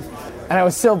I mean? And I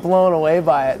was so blown away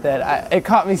by it that it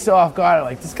caught me so off guard. I'm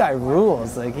like, this guy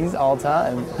rules. Like, he's all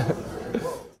time.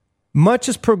 Much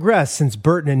has progressed since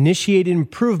Burton initiated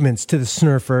improvements to the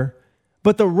Snurfer,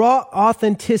 but the raw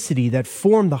authenticity that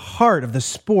formed the heart of the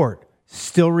sport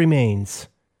still remains.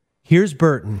 Here's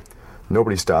Burton.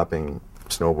 Nobody's stopping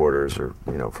snowboarders or,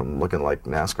 you know, from looking like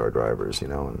NASCAR drivers, you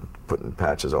know, and putting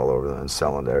patches all over them and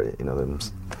selling their, you know,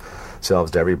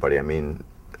 themselves to everybody. I mean,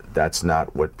 that's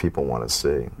not what people want to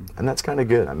see. And that's kind of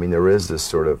good. I mean, there is this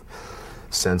sort of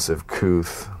sense of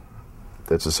couth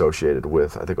that's associated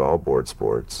with, I think, all board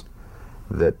sports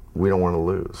that we don't want to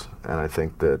lose. And I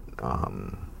think that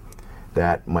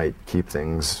that might keep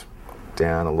things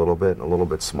down a little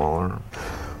bit smaller.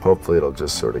 Hopefully it'll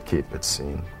just sort of keep it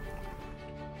seen.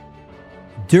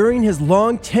 During his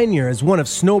long tenure as one of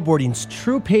snowboarding's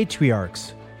true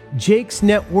patriarchs, Jake's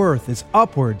net worth is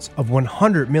upwards of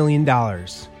 $100 million.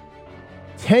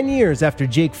 10 years after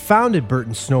Jake founded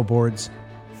Burton Snowboards,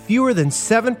 fewer than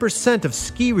 7% of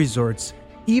ski resorts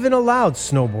even allowed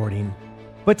snowboarding.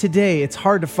 But today, it's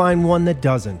hard to find one that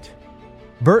doesn't.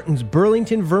 Burton's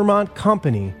Burlington, Vermont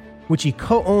company, which he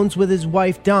co-owns with his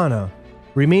wife Donna,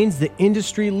 remains the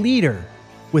industry leader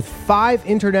with 5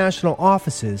 international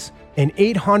offices and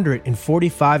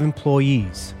 845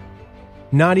 employees.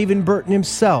 Not even Burton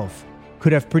himself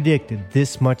could have predicted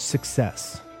this much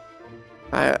success.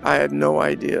 I had no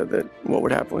idea that what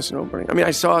would happen with snowboarding. I mean,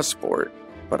 I saw a sport,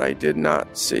 but I did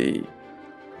not see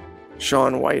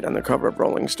Shaun White on the cover of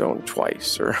Rolling Stone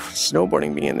twice, or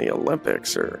snowboarding being in the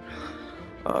Olympics, or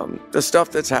the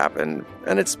stuff that's happened.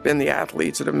 And it's been the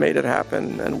athletes that have made it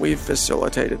happen, and we've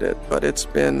facilitated it. But it's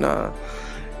been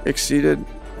exceeded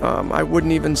I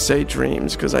wouldn't even say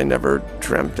dreams because I never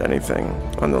dreamt anything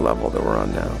on the level that we're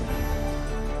on now.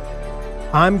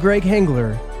 I'm Greg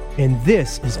Hengler, and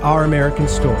this is Our American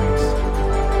Stories.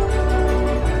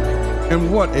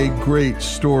 And what a great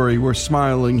story. We're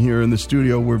smiling here in the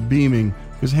studio. We're beaming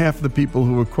because half the people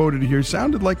who were quoted here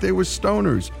sounded like they were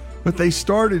stoners. But they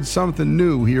started something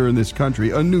new here in this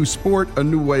country, a new sport, a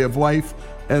new way of life,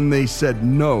 and they said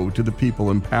no to the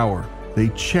people in power. They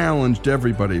challenged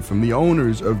everybody from the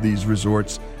owners of these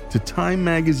resorts to Time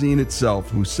magazine itself,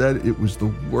 who said it was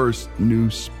the worst new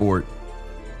sport.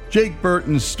 Jake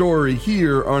Burton's story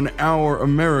here on Our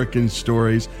American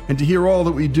Stories. And to hear all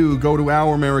that we do, go to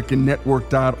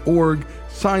ouramericannetwork.org,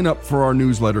 sign up for our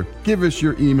newsletter, give us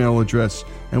your email address,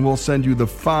 and we'll send you the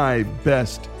 5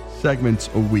 best segments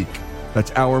a week.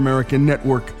 That's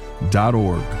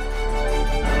ouramericannetwork.org.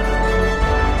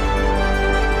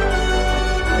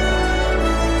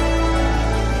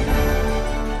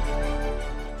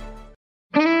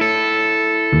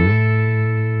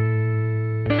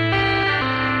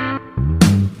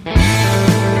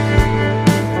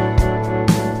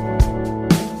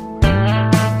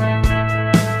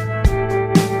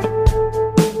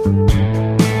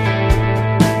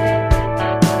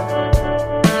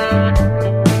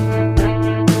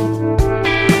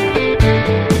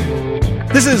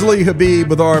 This is Lee Habib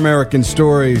with Our American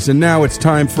Stories, and now it's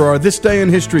time for our This Day in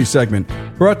History segment,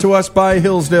 brought to us by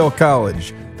Hillsdale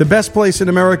College, the best place in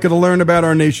America to learn about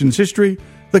our nation's history,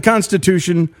 the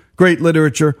Constitution, great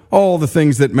literature, all the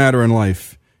things that matter in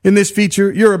life. In this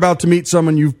feature, you're about to meet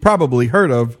someone you've probably heard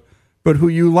of, but who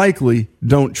you likely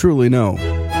don't truly know.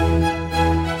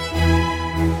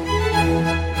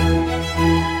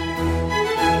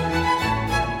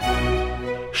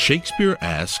 Shakespeare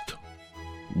asked,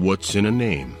 "What's in a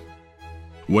name?"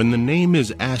 When the name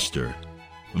is Astor,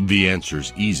 the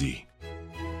answer's easy.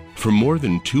 For more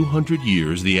than 200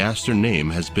 years, the Astor name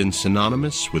has been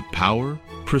synonymous with power,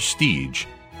 prestige,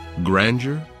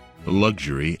 grandeur,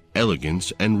 luxury,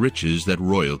 elegance, and riches that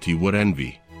royalty would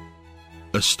envy.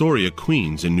 Astoria,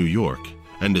 Queens in New York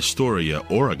and Astoria,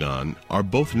 Oregon are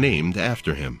both named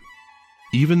after him.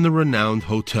 Even the renowned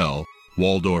hotel,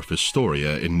 Waldorf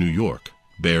Astoria in New York,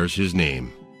 bears his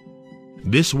name.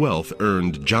 This wealth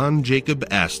earned John Jacob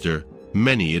Astor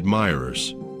many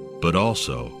admirers, but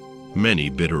also many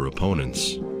bitter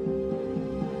opponents.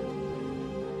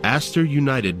 Astor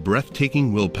united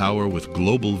breathtaking willpower with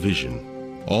global vision,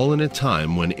 all in a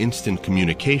time when instant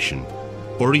communication,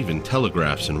 or even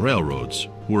telegraphs and railroads,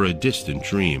 were a distant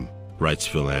dream, writes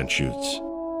Phil Anschutz.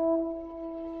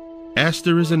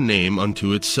 Astor is a name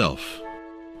unto itself,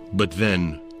 but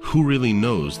then who really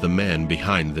knows the man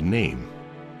behind the name?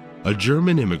 A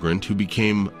German immigrant who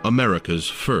became America's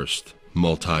first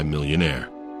multimillionaire.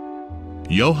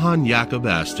 Johann Jakob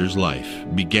Astor's life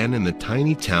began in the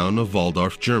tiny town of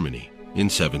Waldorf, Germany, in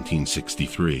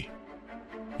 1763.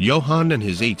 Johann and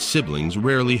his 8 siblings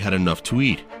rarely had enough to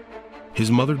eat. His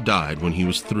mother died when he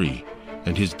was 3,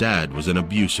 and his dad was an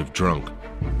abusive drunk.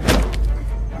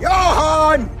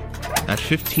 Johann! At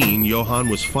 15, Johann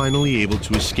was finally able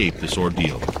to escape this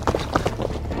ordeal.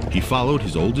 He followed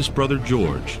his oldest brother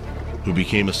George, who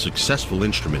became a successful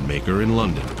instrument maker in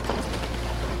London.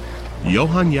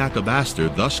 Johann Jakob Astor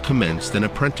thus commenced an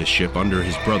apprenticeship under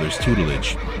his brother's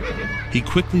tutelage. He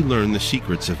quickly learned the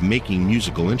secrets of making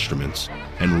musical instruments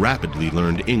and rapidly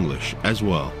learned English as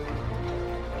well.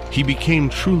 He became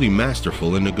truly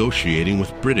masterful in negotiating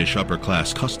with British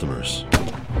upper-class customers.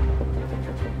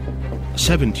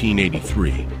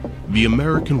 1783. The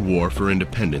American War for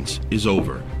Independence is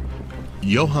over.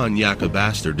 Johann Jakob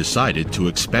Astor decided to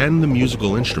expand the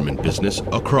musical instrument business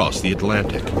across the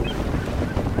Atlantic.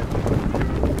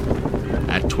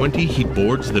 At 20, he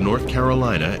boards the North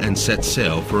Carolina and sets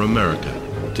sail for America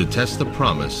to test the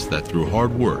promise that through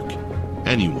hard work,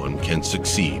 anyone can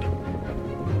succeed.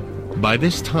 By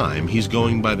this time, he's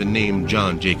going by the name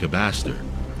John Jacob Astor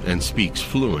and speaks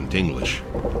fluent English.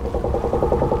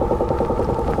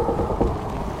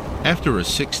 After a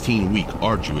 16-week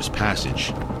arduous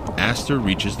passage, Astor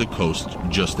reaches the coast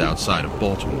just outside of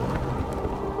Baltimore.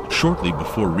 Shortly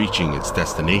before reaching its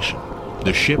destination,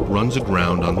 the ship runs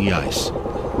aground on the ice.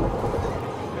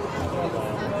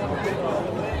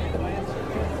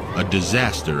 A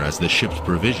disaster, as the ship's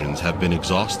provisions have been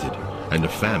exhausted and a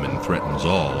famine threatens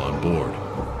all on board.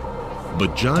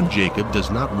 But John Jacob does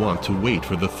not want to wait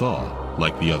for the thaw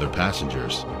like the other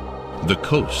passengers. The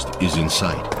coast is in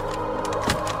sight.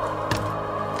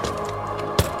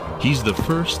 He's the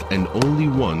first and only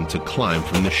one to climb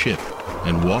from the ship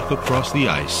and walk across the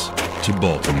ice to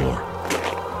Baltimore.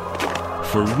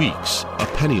 For weeks, a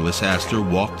penniless Astor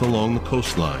walked along the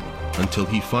coastline, until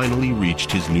he finally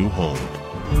reached his new home.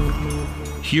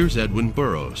 Here's Edwin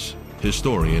Burrows,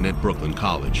 historian at Brooklyn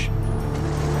College.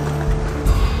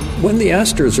 When the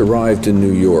Astors arrived in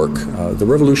New York, the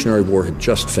Revolutionary War had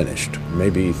just finished,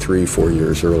 maybe 3-4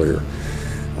 years earlier.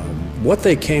 What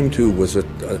they came to was a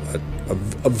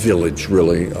village,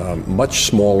 really, much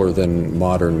smaller than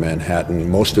modern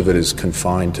Manhattan. Most of it is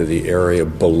confined to the area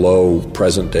below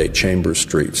present-day Chambers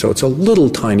Street. So it's a little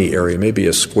tiny area, maybe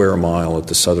a square mile at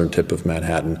the southern tip of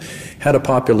Manhattan. Had a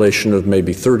population of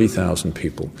maybe 30,000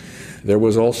 people. There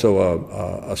was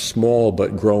also a small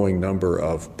but growing number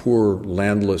of poor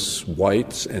landless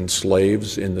whites and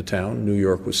slaves in the town. New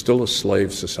York was still a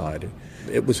slave society.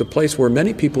 It was a place where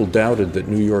many people doubted that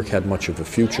New York had much of a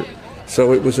future.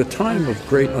 So it was a time of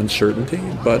great uncertainty,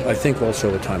 but I think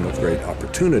also a time of great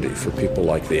opportunity for people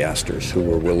like the Astors, who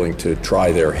were willing to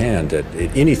try their hand at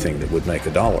anything that would make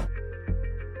a dollar.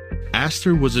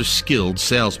 Astor was a skilled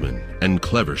salesman and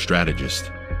clever strategist.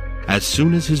 As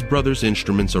soon as his brother's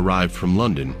instruments arrived from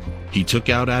London, he took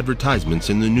out advertisements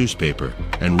in the newspaper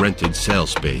and rented sales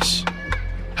space.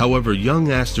 However,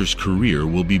 young Astor's career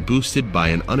will be boosted by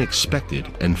an unexpected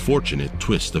and fortunate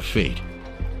twist of fate.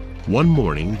 One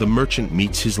morning, the merchant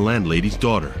meets his landlady's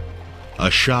daughter,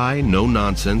 a shy,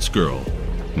 no-nonsense girl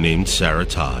named Sarah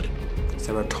Todd.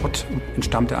 Sarah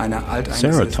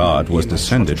Todd was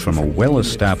descended from a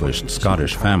well-established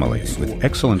Scottish family with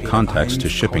excellent contacts to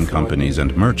shipping companies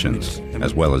and merchants,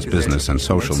 as well as business and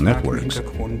social networks,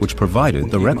 which provided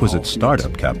the requisite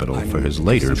startup capital for his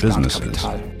later businesses.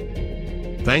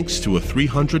 Thanks to a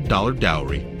 $300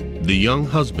 dowry, the young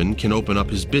husband can open up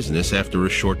his business after a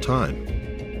short time.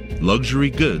 Luxury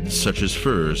goods such as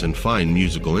furs and fine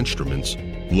musical instruments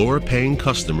lure paying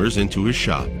customers into his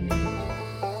shop.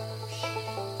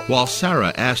 While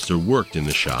Sarah Astor worked in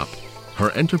the shop, her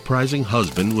enterprising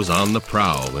husband was on the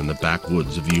prowl in the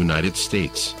backwoods of the United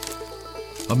States.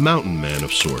 A mountain man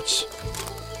of sorts.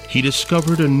 He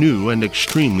discovered a new and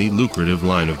extremely lucrative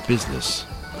line of business,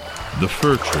 the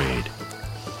fur trade.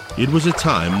 It was a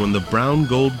time when the brown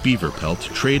gold beaver pelt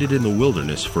traded in the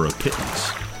wilderness for a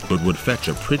pittance, but would fetch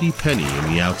a pretty penny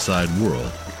in the outside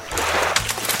world.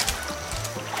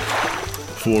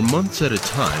 For months at a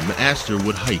time, Astor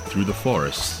would hike through the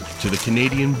forests to the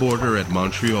Canadian border at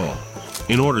Montreal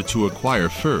in order to acquire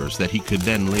furs that he could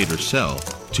then later sell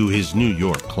to his New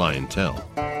York clientele.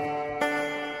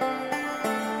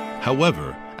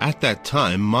 However, at that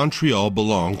time, Montreal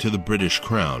belonged to the British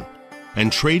Crown,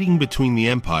 and trading between the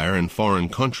empire and foreign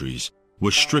countries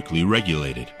was strictly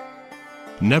regulated.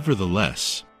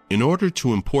 Nevertheless, in order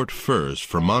to import furs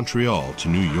from Montreal to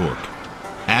New York,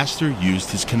 Astor used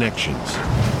his connections.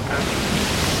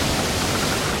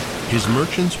 His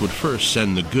merchants would first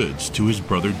send the goods to his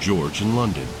brother George in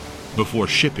London, before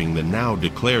shipping the now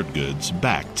declared goods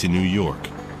back to New York.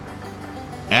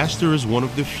 Astor is one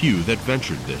of the few that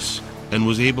ventured this, and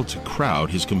was able to crowd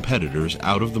his competitors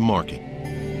out of the market.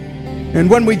 And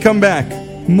when we come back,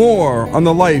 more on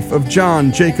the life of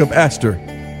John Jacob Astor.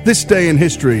 This day in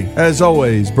history, as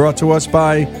always, brought to us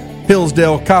by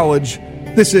Hillsdale College.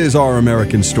 This is Our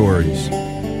American Stories.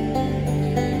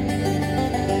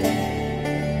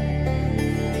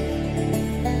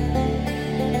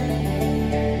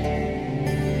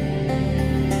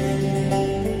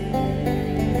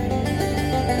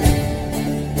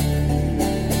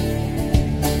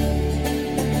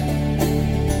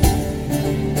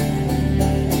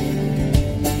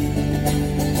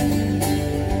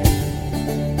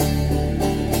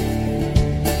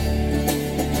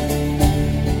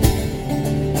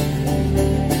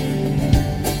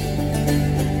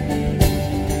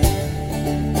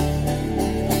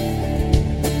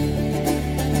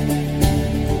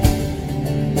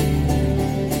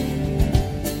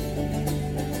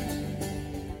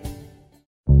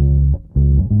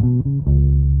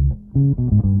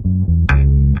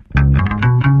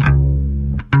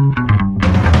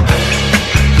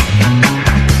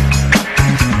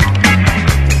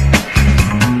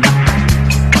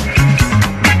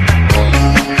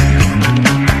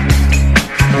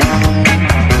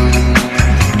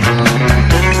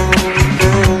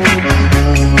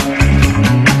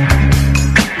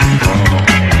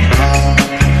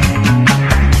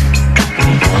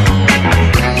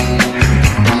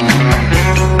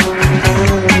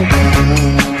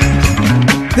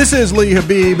 This is Lee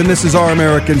Habib, and this is Our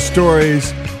American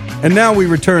Stories. And now we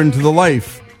return to the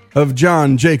life of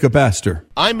John Jacob Astor.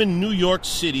 I'm in New York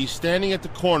City, standing at the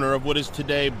corner of what is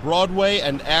today Broadway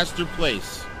and Astor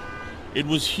Place. It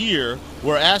was here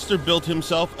where Astor built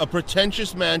himself a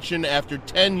pretentious mansion after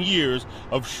 10 years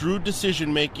of shrewd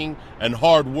decision-making and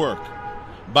hard work.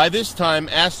 By this time,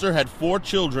 Astor had 4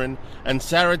 children, and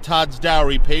Sarah Todd's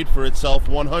dowry paid for itself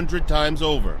 100 times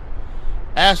over.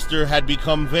 Astor had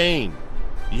become vain.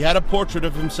 He had a portrait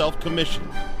of himself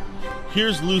commissioned.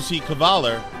 Here's Lucy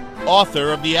Cavaller,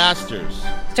 author of The Astors.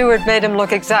 Stewart made him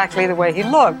look exactly the way he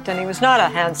looked, and he was not a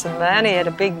handsome man. He had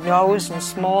a big nose and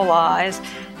small eyes,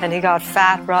 and he got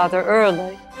fat rather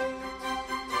early.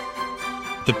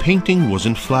 The painting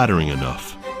wasn't flattering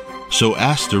enough, so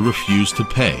Astor refused to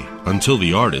pay until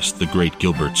the artist, the great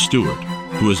Gilbert Stuart,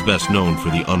 who is best known for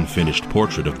the unfinished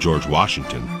portrait of George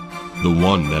Washington, the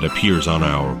one that appears on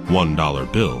our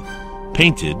 $1 bill,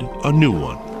 painted a new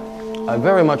one. I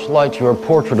very much liked your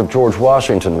portrait of George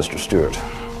Washington, Mr. Stewart.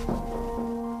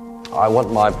 I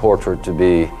want my portrait to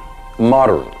be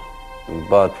modern,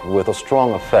 but with a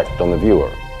strong effect on the viewer.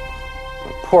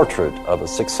 A portrait of a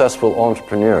successful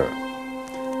entrepreneur,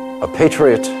 a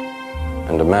patriot,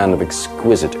 and a man of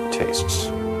exquisite tastes.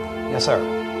 Yes, sir.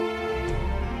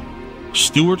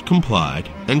 Stewart complied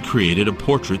and created a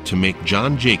portrait to make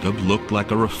John Jacob look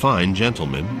like a refined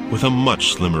gentleman with a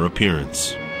much slimmer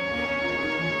appearance.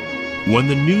 When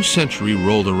the new century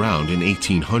rolled around in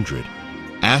 1800,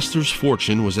 Astor's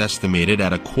fortune was estimated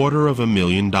at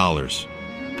 $250,000,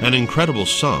 an incredible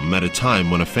sum at a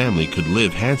time when a family could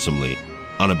live handsomely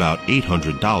on about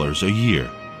 $800 a year.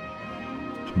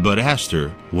 But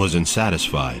Astor wasn't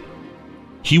satisfied.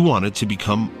 He wanted to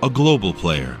become a global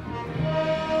player.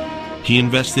 He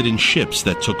invested in ships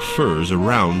that took furs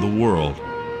around the world.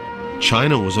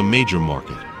 China was a major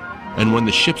market, and when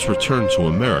the ships returned to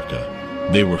America,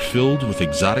 they were filled with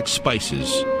exotic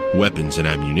spices, weapons and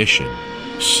ammunition,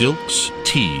 silks,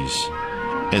 teas,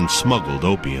 and smuggled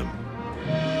opium.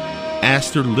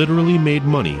 Astor literally made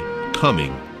money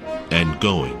coming and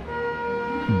going.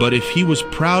 But if he was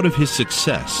proud of his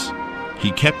success,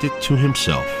 he kept it to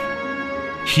himself.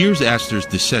 Here's Astor's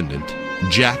descendant,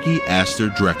 Jackie Astor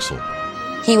Drexel.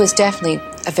 He was definitely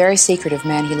a very secretive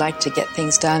man. He liked to get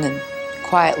things done and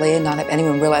quietly and not have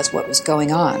anyone realize what was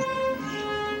going on.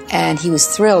 And he was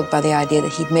thrilled by the idea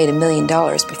that he'd made $1 million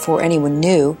before anyone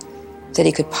knew that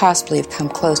he could possibly have come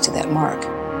close to that mark.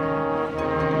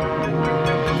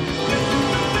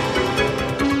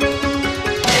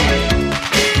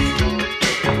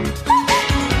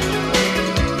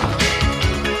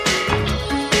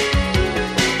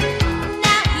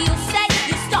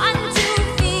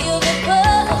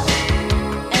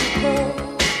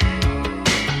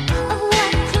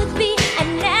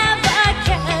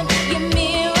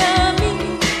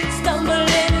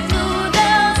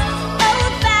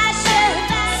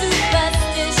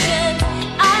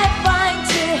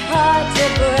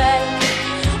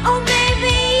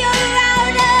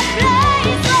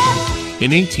 In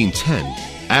 1810,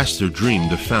 Astor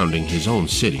dreamed of founding his own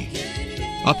city.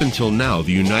 Up until now,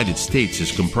 the United States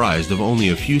is comprised of only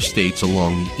a few states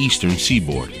along the eastern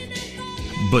seaboard.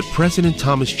 But President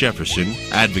Thomas Jefferson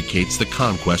advocates the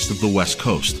conquest of the West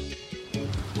Coast.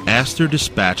 Astor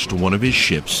dispatched one of his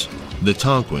ships, the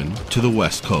Tonquin, to the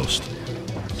West Coast.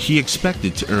 He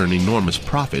expected to earn enormous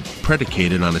profit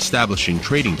predicated on establishing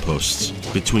trading posts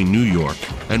between New York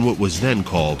and what was then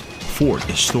called Fort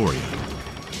Astoria.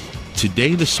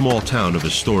 Today, the small town of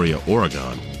Astoria,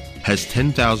 Oregon, has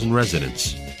 10,000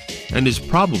 residents and is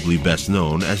probably best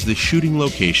known as the shooting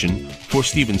location for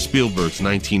Steven Spielberg's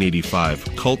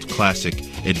 1985 cult classic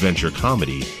adventure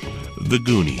comedy, The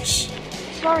Goonies.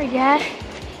 Sorry, Dad.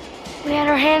 We had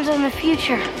our hands on the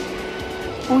future.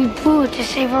 We blew it to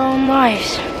save our own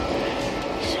lives.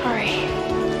 Sorry.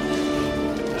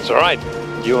 It's all right.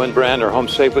 You and Brand are home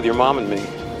safe with your mom and me.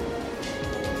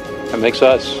 That makes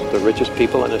us the richest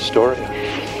people in Astoria.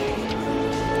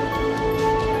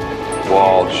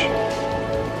 Walsh,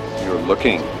 you're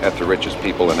looking at the richest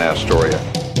people in Astoria.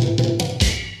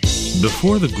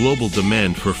 Before the global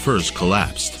demand for furs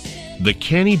collapsed, the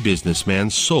canny businessman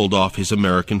sold off his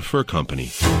American fur company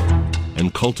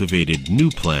and cultivated new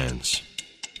plans,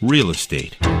 real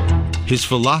estate. His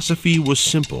philosophy was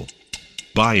simple: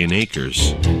 buy in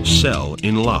acres, sell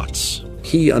in lots.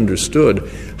 He understood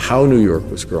how New York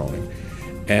was growing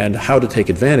and how to take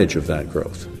advantage of that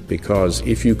growth, because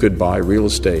if you could buy real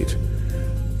estate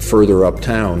further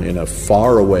uptown in a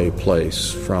faraway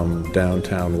place from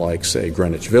downtown, like, say,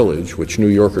 Greenwich Village, which New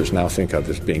Yorkers now think of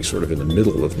as being sort of in the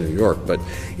middle of New York, but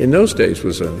in those days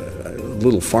was a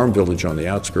little farm village on the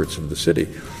outskirts of the city.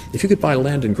 If you could buy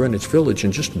land in Greenwich Village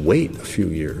and just wait a few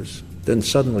years, then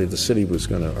suddenly the city was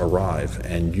going to arrive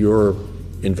and your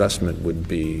investment would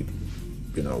be,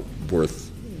 worth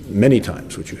many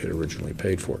times what you had originally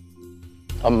paid for.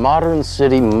 A modern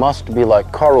city must be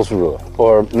like Karlsruhe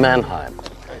or Mannheim.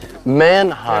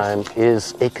 Mannheim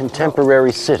is a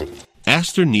contemporary city.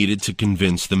 Astor needed to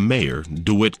convince the mayor,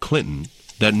 DeWitt Clinton,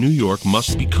 that New York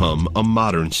must become a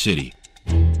modern city.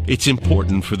 It's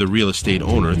important for the real estate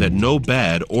owner that no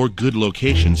bad or good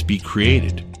locations be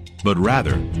created, but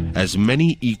rather as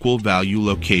many equal value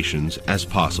locations as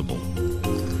possible.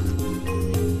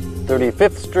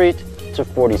 35th Street to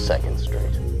 42nd Street.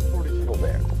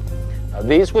 There.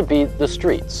 These would be the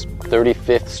streets.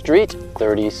 35th Street,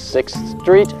 36th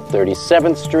Street,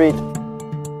 37th Street.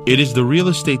 It is the real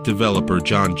estate developer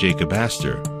John Jacob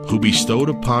Astor who bestowed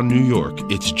upon New York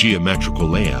its geometrical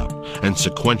layout and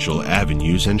sequential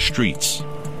avenues and streets.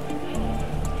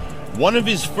 One of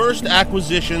his first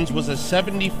acquisitions was a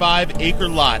 75-acre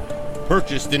lot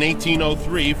purchased in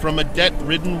 1803 from a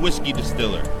debt-ridden whiskey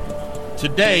distiller.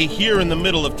 Today, here in the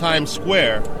middle of Times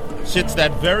Square, sits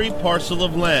that very parcel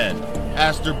of land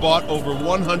Astor bought over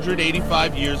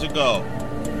 185 years ago.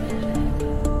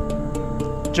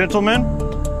 Gentlemen,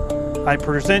 I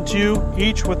present you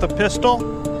each with a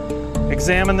pistol.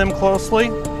 Examine them closely.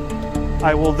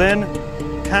 I will then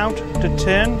count to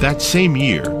 10. That same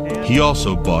year, he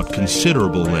also bought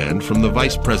considerable land from the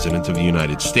Vice President of the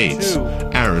United States,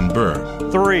 Aaron Burr.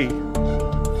 3,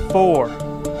 4.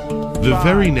 The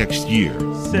very next year,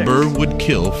 Burr would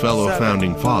kill fellow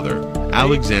founding father,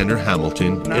 Alexander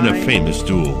Hamilton, in a famous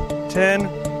duel. 10.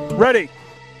 Ready!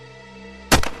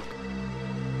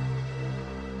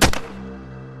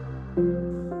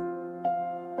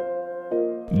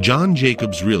 John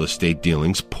Jacob's real estate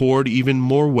dealings poured even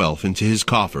more wealth into his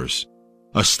coffers.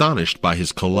 Astonished by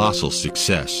his colossal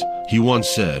success, he once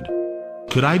said,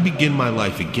 "Could I begin my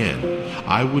life again,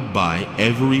 I would buy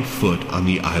every foot on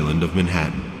the island of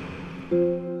Manhattan."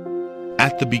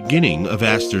 At the beginning of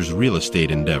Astor's real estate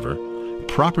endeavor,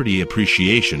 property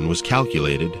appreciation was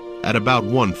calculated at about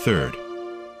 1/3.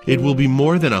 It will be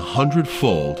more than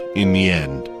 100-fold in the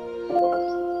end.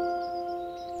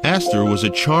 Astor was a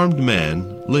charmed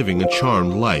man living a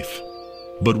charmed life,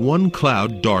 but one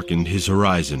cloud darkened his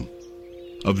horizon.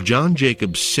 Of John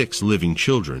Jacob's 6 living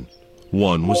children,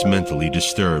 one was mentally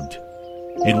disturbed.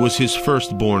 It was his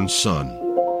firstborn son,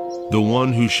 the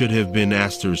one who should have been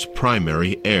Astor's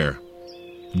primary heir,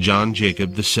 John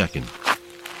Jacob II.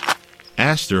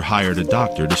 Astor hired a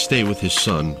doctor to stay with his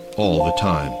son all the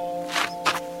time.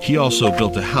 He also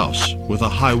built a house with a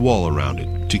high wall around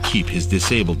it to keep his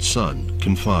disabled son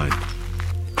confined.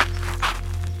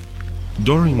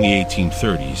 During the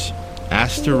 1830s,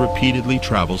 Astor repeatedly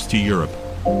travels to Europe.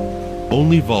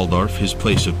 Only Waldorf, his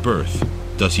place of birth,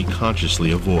 does he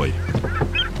consciously avoid.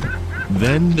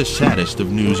 Then the saddest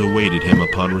of news awaited him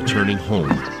upon returning home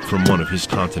from one of his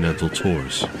continental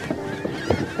tours.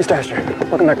 Mr. Astor,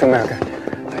 welcome back to America.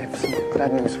 I have some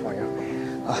bad news for you.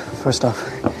 First off,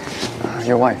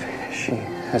 your wife, she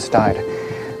has died.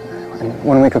 And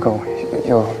 1 week ago,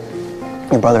 your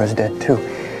brother is dead too.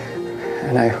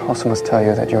 And I also must tell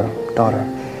you that your daughter,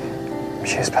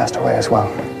 she has passed away as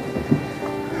well.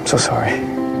 I'm so sorry.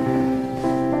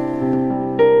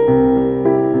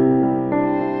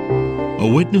 A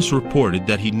witness reported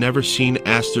that he'd never seen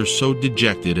Astor so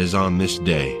dejected as on this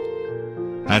day.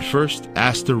 At first,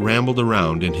 Astor rambled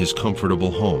around in his comfortable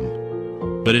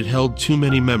home, but it held too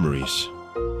many memories.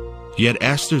 Yet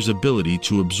Astor's ability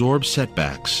to absorb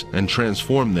setbacks and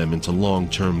transform them into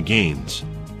long-term gains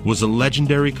was a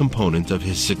legendary component of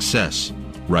his success,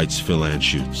 writes Phil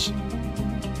Anschutz.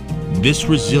 This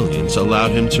resilience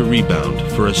allowed him to rebound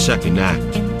for a second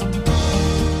act.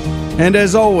 And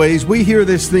as always, we hear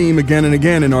this theme again and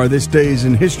again in our This Days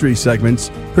in History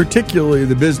segments, particularly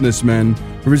the businessmen,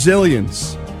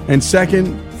 resilience, and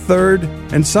second, third,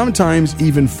 and sometimes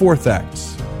even fourth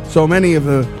acts. So many of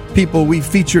the people we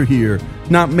feature here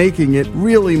not making it,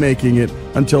 really making it,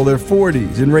 until their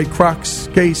 40s. In Ray Kroc's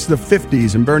case, the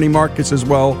 50s, and Bernie Marcus as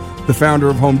well, the founder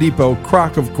of Home Depot.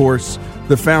 Kroc, of course,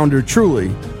 the founder,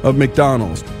 truly, of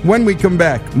McDonald's. When we come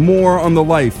back, more on the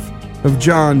life of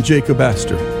John Jacob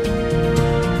Astor.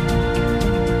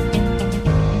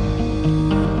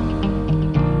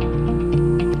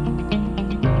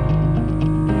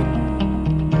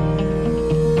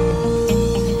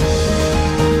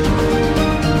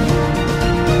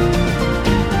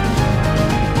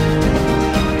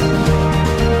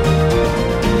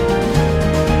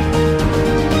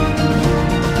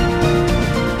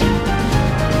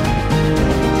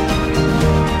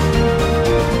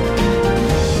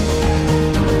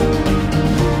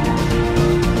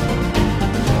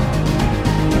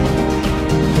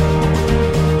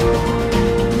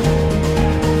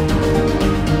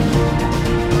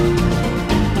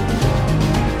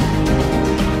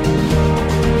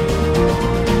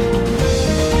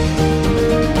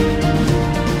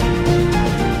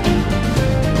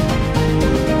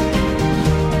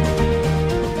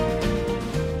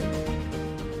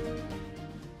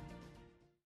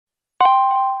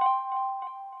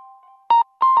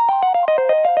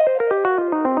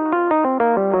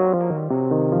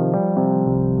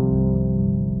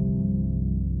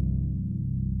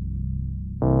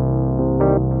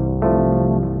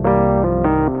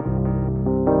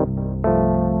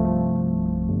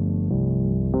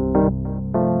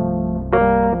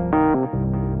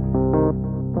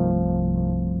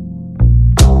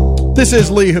 This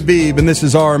is Lee Habib, and this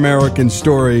is Our American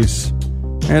Stories.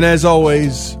 And as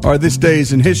always, our This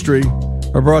Days in History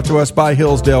are brought to us by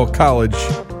Hillsdale College.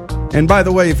 And by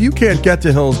the way, if you can't get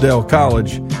to Hillsdale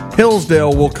College,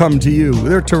 Hillsdale will come to you.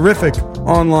 They're terrific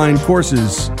online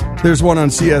courses. There's one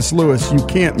on C.S. Lewis you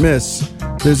can't miss.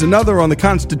 There's another on the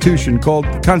Constitution called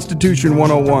Constitution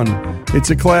 101.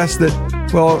 It's a class that,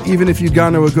 well, even if you'd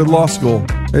gone to a good law school,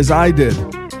 as I did,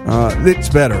 it's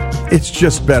better. It's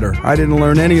just better. I didn't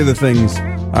learn any of the things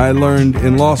I learned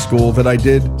in law school that I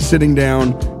did sitting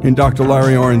down in Dr.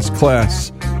 Larry Oren's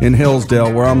class in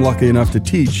Hillsdale, where I'm lucky enough to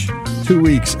teach 2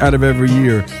 weeks out of every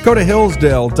year. Go to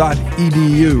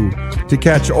hillsdale.edu to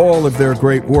catch all of their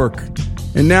great work.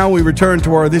 And now we return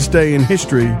to our This Day in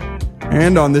History.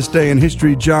 And on this day in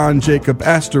history, John Jacob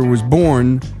Astor was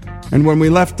born. And when we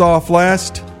left off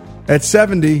last, at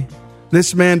 70,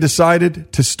 this man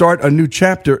decided to start a new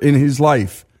chapter in his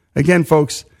life. Again,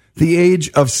 folks, the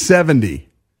age of 70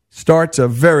 starts a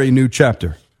very new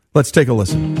chapter. Let's take a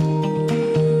listen.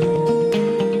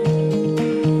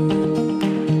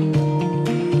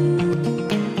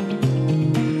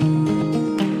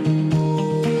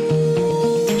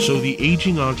 So the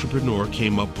aging entrepreneur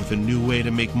came up with a new way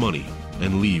to make money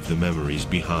and leave the memories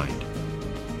behind.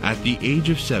 At the age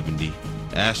of 70,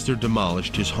 Astor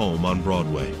demolished his home on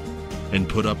Broadway and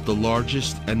put up the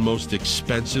largest and most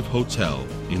expensive hotel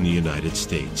in the United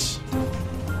States.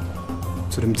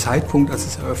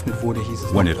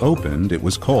 When it opened, it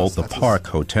was called the Park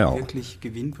Hotel.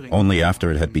 Only after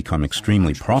it had become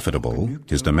extremely profitable,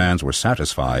 his demands were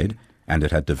satisfied, and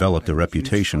it had developed a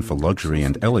reputation for luxury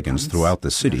and elegance throughout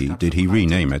the city, did he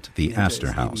rename it the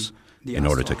Astor House, in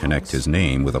order to connect his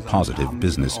name with a positive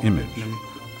business image.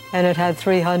 And it had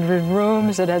 300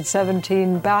 rooms, it had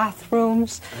 17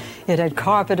 bathrooms, it had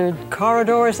carpeted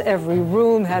corridors, every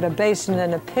room had a basin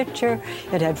and a pitcher,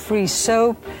 it had free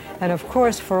soap, and of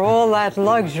course for all that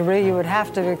luxury you would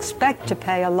have to expect to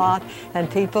pay a lot, and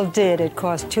people did. It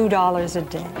cost $2 a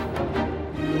day.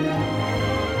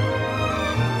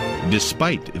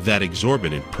 Despite that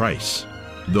exorbitant price,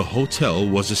 the hotel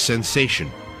was a sensation.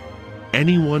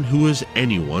 Anyone who was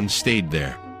anyone stayed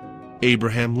there.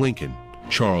 Abraham Lincoln,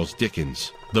 Charles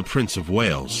Dickens, the Prince of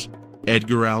Wales,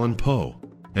 Edgar Allan Poe,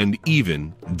 and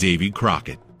even Davy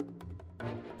Crockett.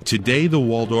 Today, the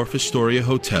Waldorf Astoria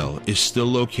Hotel is still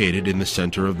located in the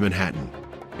center of Manhattan,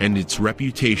 and its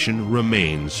reputation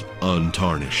remains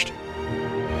untarnished.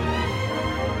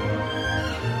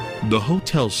 The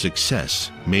hotel's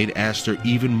success made Astor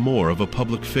even more of a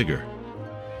public figure.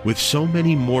 With so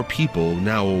many more people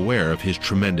now aware of his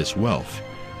tremendous wealth,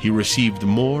 he received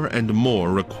more and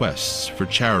more requests for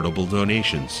charitable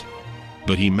donations,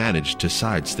 but he managed to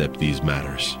sidestep these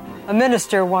matters. A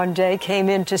minister one day came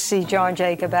in to see John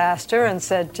Jacob Astor and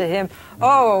said to him,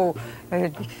 "Oh,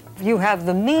 you have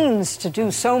the means to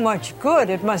do so much good,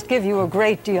 it must give you a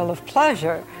great deal of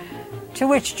pleasure." To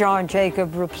which John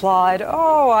Jacob replied,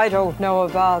 "Oh, I don't know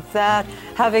about that.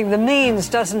 Having the means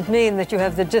doesn't mean that you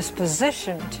have the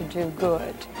disposition to do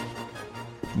good."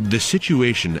 The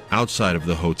situation outside of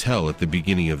the hotel at the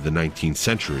beginning of the 19th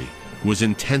century was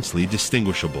intensely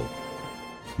distinguishable.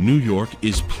 New York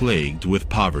is plagued with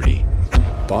poverty.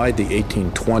 By the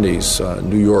 1820s,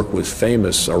 New York was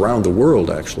famous around the world,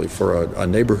 actually, for a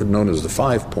neighborhood known as the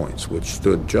Five Points, which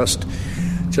stood just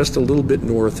a little bit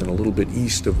north and a little bit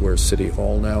east of where City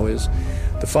Hall now is.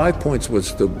 The Five Points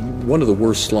was one of the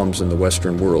worst slums in the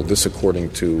Western world, this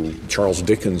according to Charles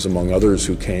Dickens, among others,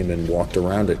 who came and walked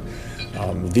around it.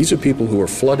 These are people who are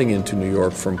flooding into New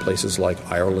York from places like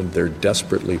Ireland. They're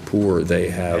desperately poor. They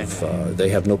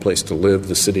have no place to live.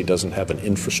 The city doesn't have an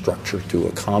infrastructure to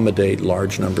accommodate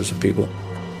large numbers of people.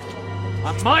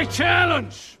 At my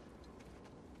challenge,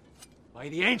 by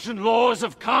the ancient laws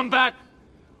of combat,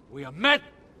 we are met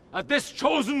at this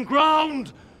chosen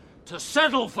ground to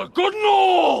settle for good and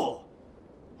all.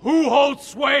 Who holds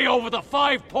sway over the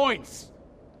 5 Points?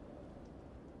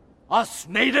 Us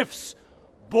natives,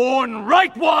 born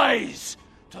rightwise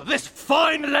to this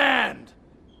fine land,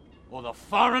 or the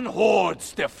foreign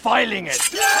hordes defiling it?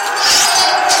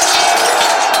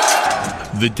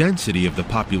 The density of the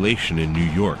population in New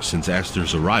York since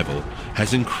Astor's arrival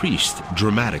has increased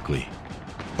dramatically.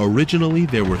 Originally,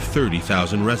 there were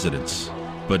 30,000 residents,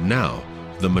 but now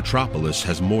the metropolis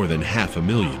has more than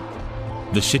 500,000.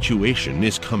 The situation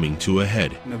is coming to a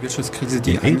head. In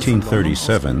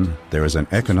 1837, there is an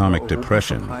economic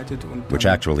depression, which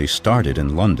actually started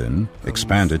in London,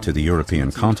 expanded to the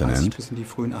European continent,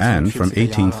 and from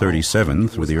 1837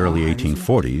 through the early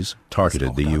 1840s,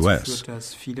 targeted the U.S.,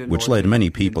 which led many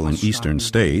people in eastern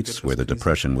states, where the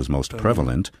depression was most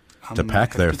prevalent, to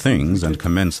pack their things and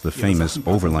commence the famous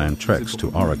overland treks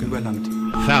to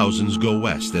Oregon. Thousands go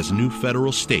west as new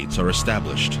federal states are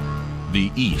established.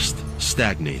 The East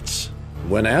stagnates.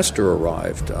 When Astor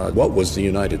arrived, what was the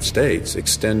United States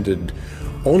extended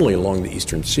only along the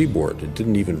eastern seaboard. It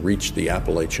didn't even reach the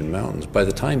Appalachian Mountains. By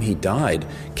the time he died,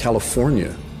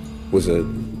 California was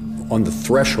on the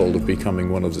threshold of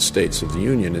becoming one of the states of the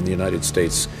Union, and the United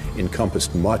States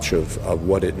encompassed much of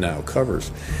what it now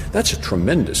covers. That's a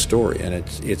tremendous story, and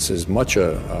it's as much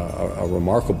a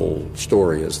remarkable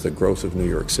story as the growth of New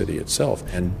York City itself.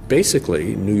 And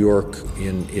basically, New York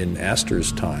in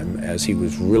Astor's time, as he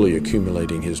was really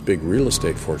accumulating his big real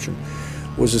estate fortune,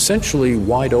 was essentially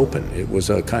wide open. It was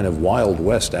a kind of Wild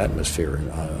West atmosphere,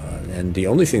 and the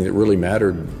only thing that really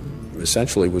mattered,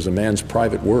 essentially, was a man's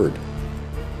private word.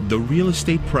 The real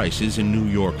estate prices in New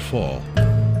York fall.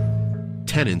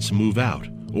 Tenants move out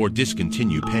or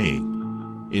discontinue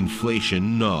paying.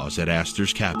 Inflation gnaws at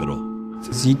Astor's capital.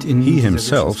 He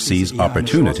himself sees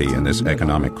opportunity in this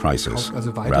economic crisis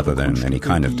rather than any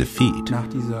kind of defeat,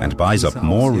 and buys up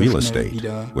more real estate,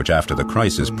 which after the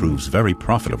crisis proves very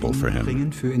profitable for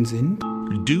him.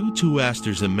 Due to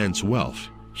Astor's immense wealth,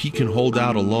 he can hold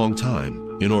out a long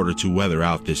time in order to weather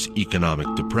out this economic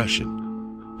depression.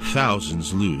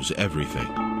 Thousands lose everything.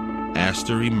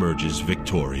 Astor emerges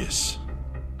victorious.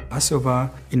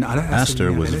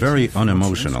 Astor was very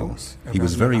unemotional. He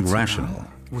was very rational.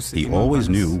 He always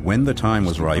knew when the time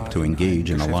was ripe to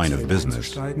engage in a line of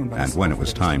business and when it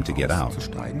was time to get out.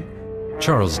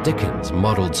 Charles Dickens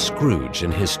modeled Scrooge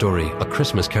in his story A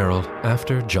Christmas Carol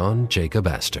after John Jacob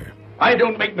Astor. I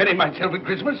don't make merry myself at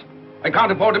Christmas. I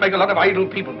can't afford to make a lot of idle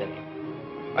people merry.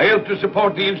 I help to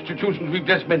support the institutions we've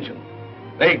just mentioned.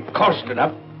 They cost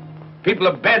enough. People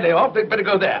are badly off, they'd better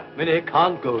go there. Many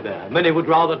can't go there. Many would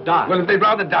rather die. Well, if they'd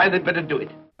rather die, they'd better do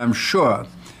it. I'm sure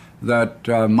that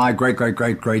my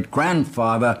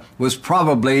great-great-great-great-grandfather was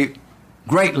probably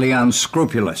greatly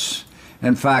unscrupulous.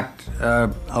 In fact,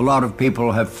 a lot of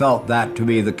people have felt that to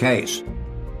be the case.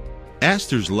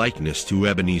 Astor's likeness to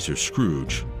Ebenezer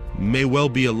Scrooge may well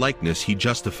be a likeness he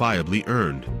justifiably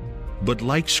earned. But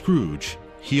like Scrooge,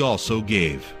 he also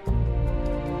gave.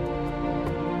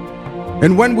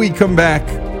 And when we come back,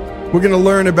 we're going to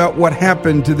learn about what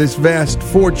happened to this vast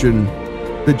fortune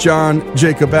that John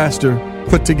Jacob Astor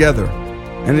put together.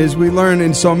 And as we learn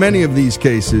in so many of these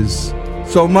cases,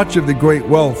 so much of the great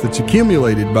wealth that's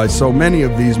accumulated by so many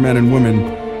of these men and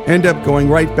women end up going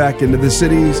right back into the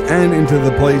cities and into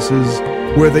the places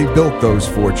where they built those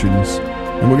fortunes.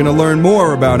 And we're going to learn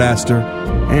more about Astor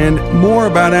and more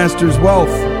about Astor's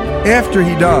wealth after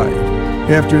he died,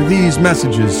 after these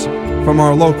messages from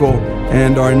our local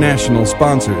and our national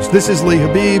sponsors. This is Lee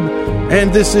Habib,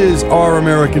 and this is Our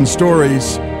American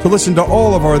Stories. To listen to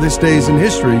all of our This Days in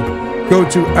History, go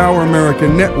to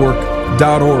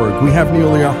OurAmericanNetwork.org. We have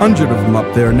nearly 100 of them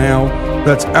up there now.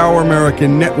 That's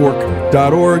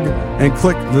OurAmericanNetwork.org, and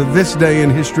click the This Day in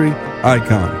History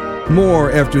icon.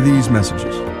 More after these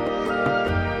messages.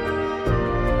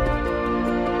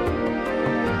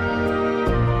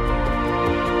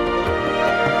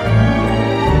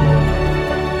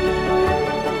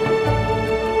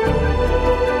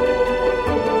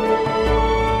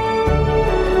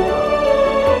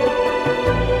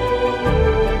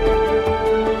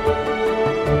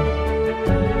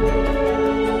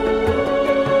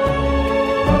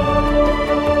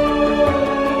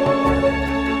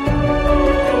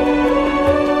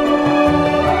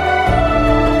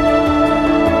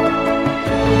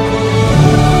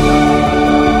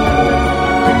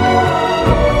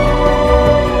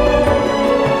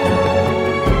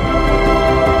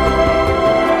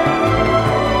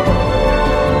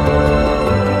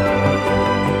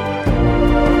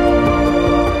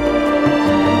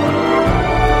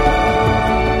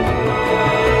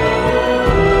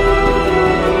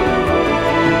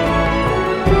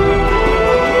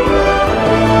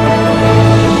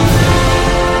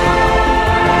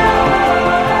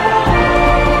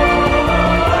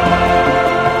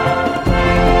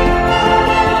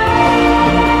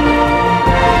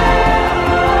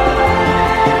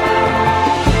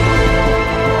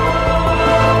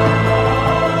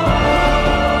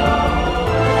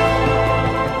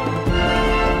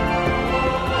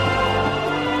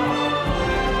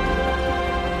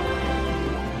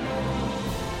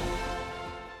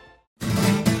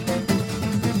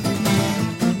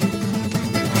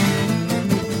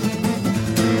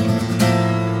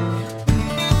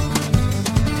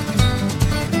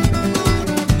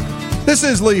 This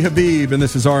is Lee Habib, and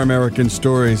this is Our American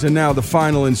Stories. And now the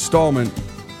final installment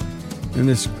in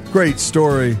this great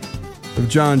story of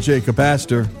John Jacob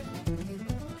Astor.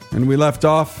 And we left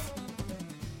off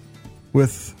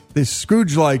with this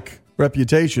Scrooge-like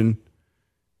reputation,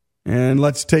 and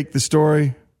let's take the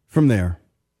story from there.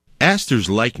 Astor's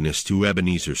likeness to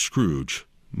Ebenezer Scrooge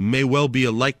may well be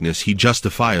a likeness he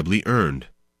justifiably earned.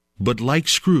 But like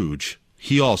Scrooge,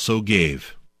 he also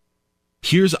gave.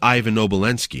 Here's Ivan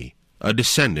Obolensky, a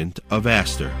descendant of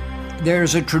Astor.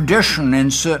 There's a tradition in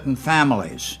certain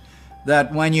families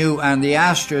that when you, and the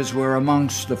Astors were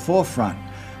amongst the forefront,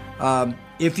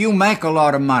 if you make a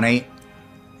lot of money,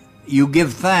 you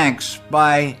give thanks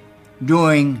by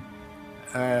doing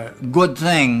good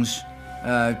things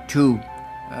to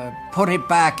put it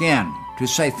back in, to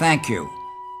say thank you.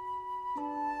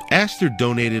 Astor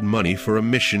donated money for a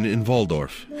mission in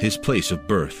Waldorf, his place of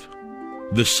birth.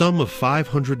 The sum of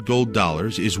 500 gold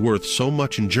dollars is worth so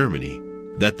much in Germany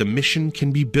that the mission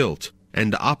can be built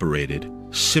and operated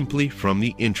simply from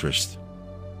the interest.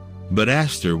 But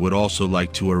Astor would also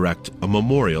like to erect a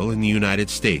memorial in the United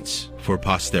States for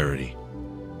posterity.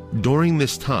 During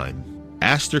this time,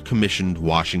 Astor commissioned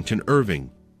Washington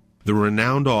Irving, the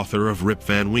renowned author of Rip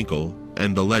Van Winkle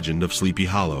and The Legend of Sleepy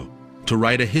Hollow, to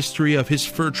write a history of his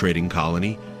fur trading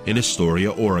colony in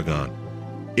Astoria, Oregon.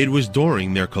 It was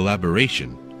during their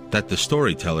collaboration that the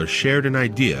storyteller shared an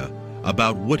idea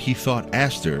about what he thought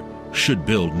Astor should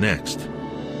build next.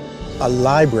 A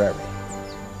library.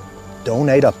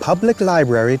 Donate a public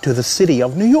library to the city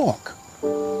of New York.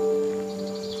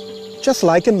 Just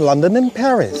like in London and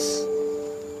Paris.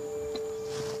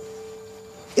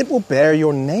 It will bear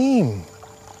your name.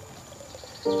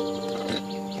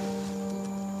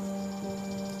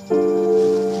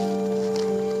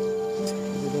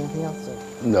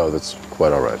 No, that's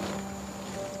quite all right.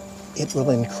 It will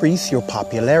increase your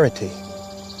popularity.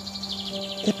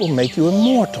 It will make you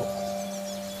immortal.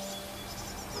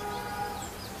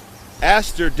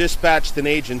 Astor dispatched an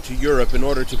agent to Europe in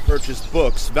order to purchase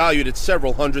books valued at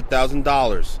several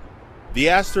 $100,000. The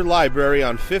Astor Library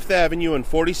on 5th Avenue and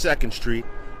 42nd Street,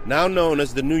 now known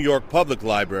as the New York Public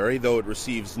Library, though it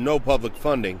receives no public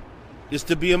funding, is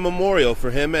to be a memorial for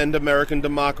him and American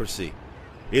democracy.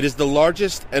 It is the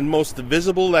largest and most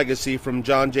visible legacy from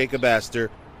John Jacob Astor,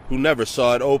 who never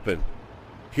saw it open.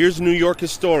 Here's New York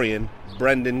historian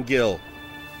Brendan Gill.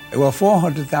 Well,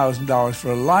 $400,000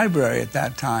 for a library at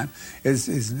that time is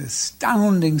an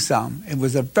astounding sum. It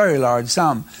was a very large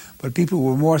sum, but people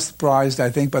were more surprised, I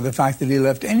think, by the fact that he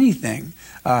left anything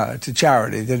to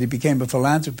charity, that he became a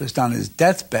philanthropist on his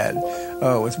deathbed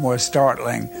was more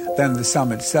startling than the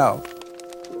sum itself.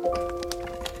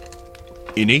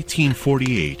 In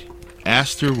 1848,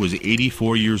 Astor was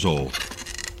 84 years old.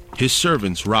 His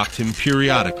servants rocked him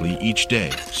periodically each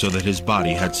day so that his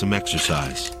body had some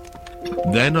exercise.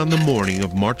 Then on the morning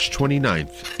of March 29,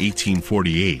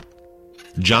 1848,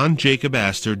 John Jacob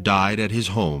Astor died at his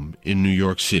home in New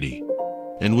York City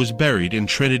and was buried in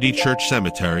Trinity Church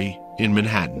Cemetery in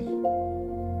Manhattan.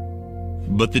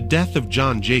 But the death of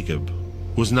John Jacob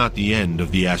was not the end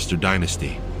of the Astor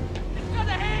dynasty.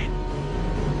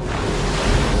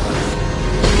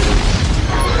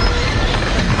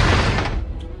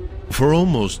 For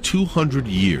almost 200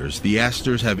 years, the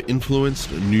Astors have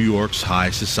influenced New York's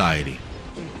high society.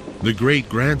 The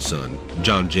great-grandson,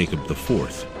 John Jacob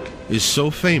IV, is so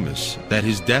famous that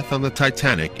his death on the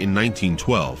Titanic in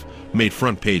 1912 made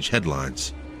front-page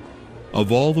headlines.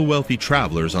 Of all the wealthy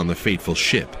travelers on the fateful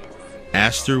ship,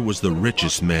 Astor was the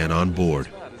richest man on board.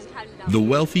 The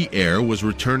wealthy heir was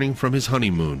returning from his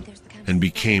honeymoon and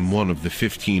became one of the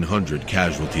 1,500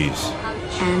 casualties.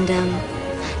 And,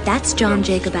 that's John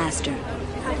Jacob Astor,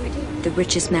 the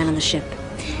richest man on the ship.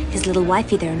 His little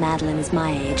wifey there, Madeline, is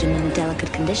my age and in a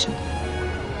delicate condition.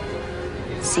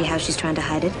 See how she's trying to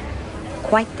hide it?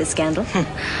 Quite the scandal.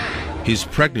 His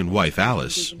pregnant wife,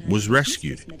 Alice, was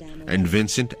rescued, and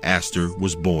Vincent Astor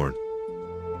was born.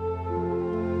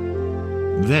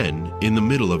 Then, in the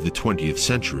middle of the 20th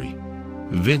century,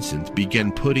 Vincent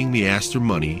began putting the Astor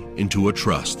money into a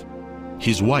trust.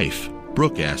 His wife,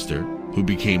 Brooke Astor, who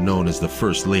became known as the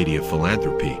First Lady of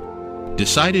Philanthropy,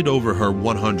 decided over her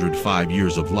 105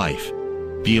 years of life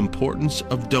the importance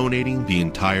of donating the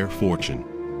entire fortune.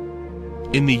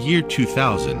 In the year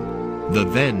 2000, the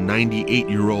then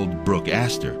 98-year-old Brooke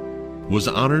Astor was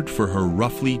honored for her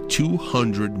roughly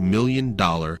 $200 million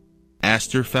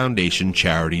Astor Foundation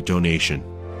charity donation.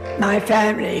 My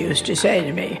family used to say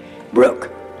to me, "Brooke,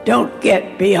 don't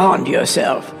get beyond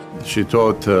yourself." She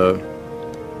thought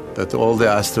that all the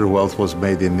Astor wealth was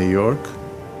made in New York,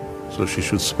 so she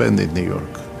should spend in New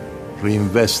York,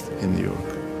 reinvest in New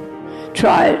York.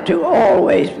 Try to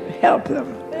always help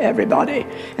them, everybody,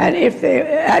 and if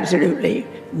they're absolutely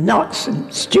nuts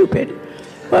and stupid,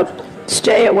 well,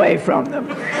 stay away from them.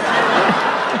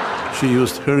 she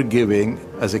used her giving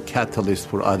as a catalyst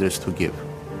for others to give.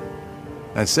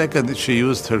 And second, she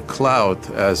used her clout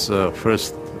as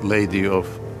First Lady of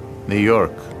New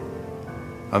York,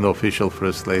 unofficial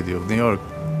First Lady of New York,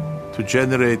 to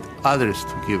generate others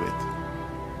to give it.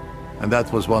 And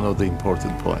that was one of the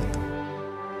important points.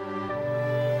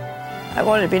 I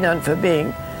want to be known for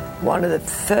being one of the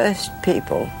first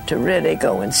people to really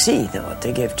go and see what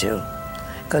they give to.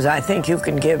 Because I think you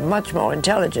can give much more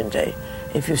intelligently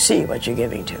if you see what you're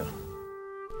giving to.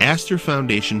 Astor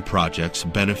Foundation projects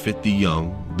benefit the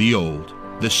young, the old,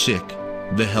 the sick,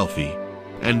 the healthy,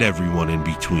 and everyone in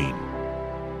between.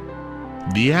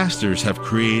 The Astors have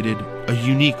created a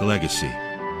unique legacy,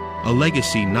 a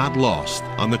legacy not lost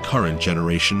on the current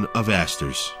generation of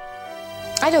Astors.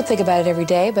 I don't think about it every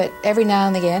day, but every now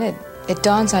and again it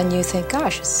dawns on you, think,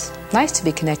 gosh, it's nice to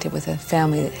be connected with a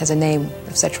family that has a name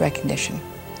of such recognition.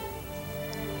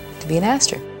 To be an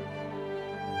Astor.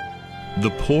 The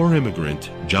poor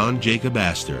immigrant, John Jacob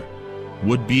Astor,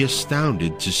 would be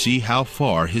astounded to see how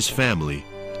far his family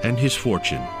and his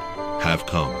fortune have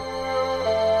come.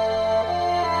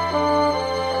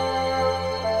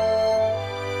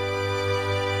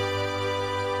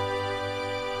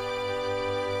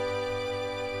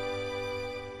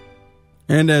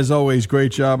 And as always,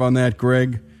 great job on that,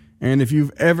 Greg. And if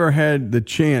you've ever had the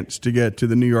chance to get to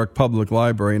the New York Public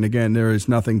Library, and again, there is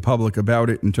nothing public about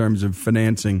it in terms of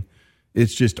financing,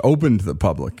 it's just open to the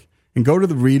public. And go to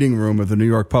the reading room of the New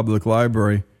York Public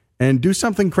Library and do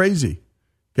something crazy.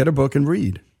 Get a book and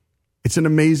read. It's an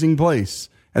amazing place.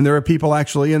 And there are people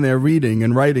actually in there reading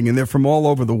and writing, and they're from all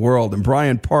over the world. And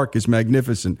Bryant Park is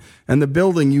magnificent. And the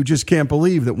building, you just can't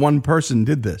believe that one person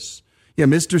did this. Yeah,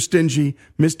 Mr. Stingy,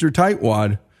 Mr.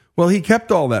 Tightwad, well, he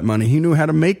kept all that money. He knew how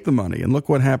to make the money. And look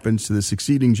what happens to the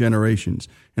succeeding generations.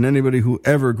 And anybody who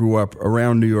ever grew up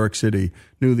around New York City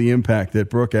knew the impact that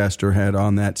Brooke Astor had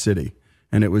on that city.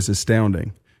 And it was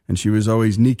astounding. And she was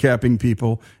always kneecapping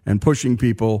people and pushing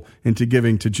people into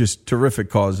giving to just terrific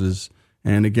causes.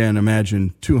 And again,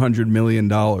 imagine $200 million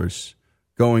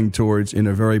going towards, in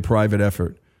a very private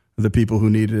effort, the people who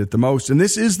needed it the most. And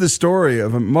this is the story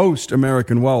of most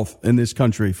American wealth in this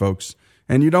country, folks.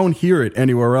 And you don't hear it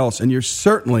anywhere else. And you're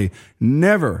certainly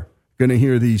never going to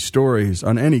hear these stories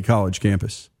on any college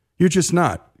campus. You're just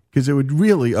not, because it would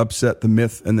really upset the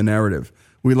myth and the narrative.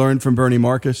 We learned from Bernie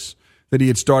Marcus that he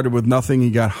had started with nothing. He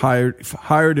got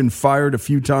hired and fired a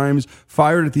few times,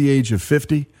 fired at the age of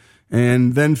 50,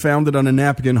 and then founded on a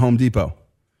napkin Home Depot.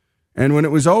 And when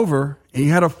it was over, he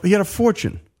had a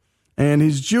fortune. And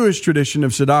his Jewish tradition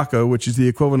of tzedakah, which is the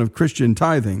equivalent of Christian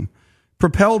tithing,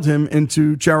 propelled him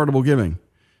into charitable giving.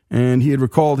 And he had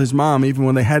recalled his mom, even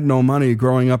when they had no money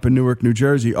growing up in Newark, New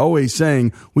Jersey, always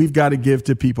saying, we've got to give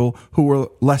to people who were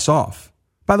less off.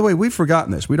 By the way, we've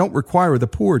forgotten this. We don't require the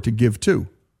poor to give too.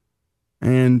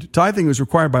 And tithing was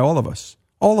required by all of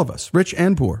us, rich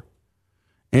and poor.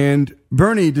 And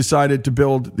Bernie decided to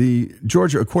build the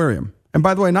Georgia Aquarium. And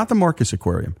by the way, not the Marcus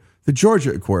Aquarium, the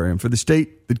Georgia Aquarium, for the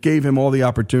state that gave him all the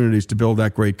opportunities to build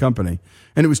that great company.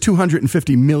 And it was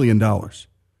 $250 million.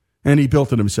 And he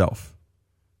built it himself.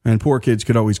 And poor kids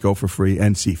could always go for free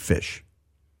and see fish.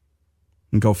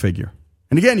 And go figure.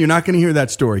 And again, you're not going to hear that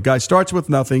story. Guy starts with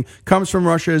nothing, comes from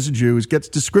Russia as a Jew, gets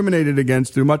discriminated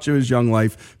against through much of his young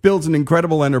life, builds an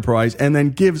incredible enterprise, and then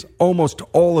gives almost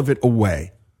all of it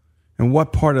away. And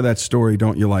what part of that story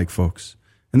don't you like, folks?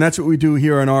 And that's what we do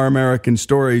here in Our American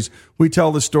Stories. We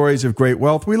tell the stories of great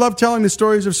wealth. We love telling the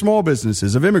stories of small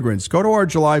businesses, of immigrants. Go to our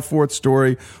July 4th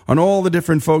story on all the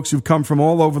different folks who've come from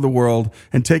all over the world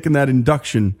and taken that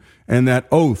induction and that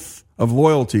oath of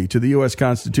loyalty to the U.S.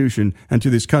 Constitution and to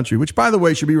this country, which, by the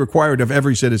way, should be required of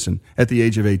every citizen at the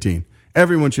age of 18.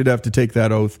 Everyone should have to take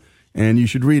that oath, and you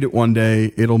should read it one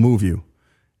day. It'll move you.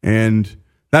 And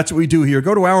that's what we do here.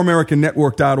 Go to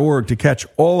ouramericannetwork.org to catch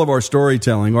all of our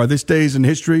storytelling. Our This Days in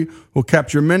History will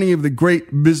capture many of the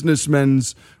great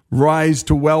businessmen's rise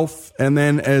to wealth. And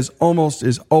then, as almost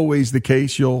is always the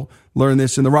case, you'll learn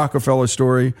this in the Rockefeller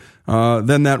story,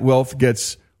 then that wealth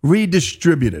gets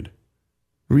redistributed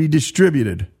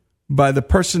by the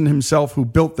person himself who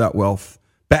built that wealth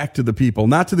back to the people,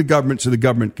 not to the government, so the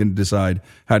government can decide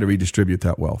how to redistribute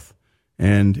that wealth.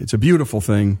 And it's a beautiful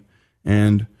thing.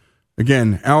 And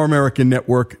again,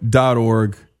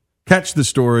 ouramericannetwork.org. Catch the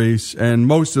stories, and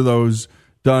most of those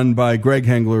done by Greg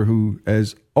Hengler, who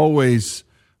is always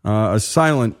a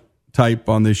silent type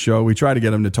on this show. We try to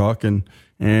get him to talk, and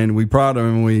we prod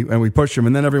him, and we push him,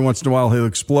 and then every once in a while he'll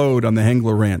explode on the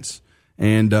Hengler rants.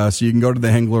 And so you can go to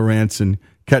the Hengler rants and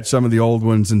catch some of the old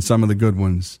ones and some of the good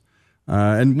ones.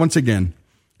 And once again,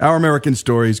 Our American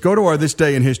Stories. Go to our This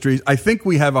Day in History. I think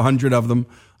we have 100 of them,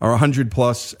 or 100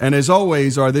 plus. And as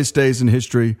always, our This Days in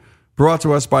History brought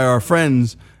to us by our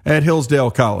friends at Hillsdale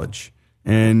College.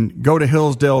 And go to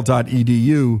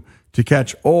hillsdale.edu to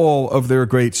catch all of their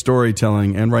great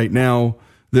storytelling. And right now,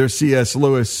 their C.S.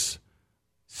 Lewis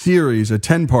series, a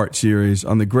 10-part series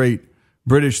on the great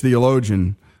British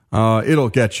theologian, it'll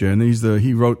get you. And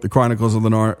he wrote the Chronicles of the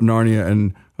Narnia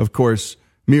and, of course,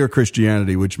 Mere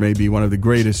Christianity, which may be one of the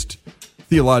greatest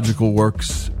theological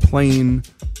works, plain,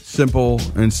 simple,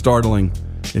 and startling.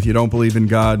 If you don't believe in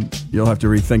God, you'll have to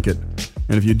rethink it.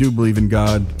 And if you do believe in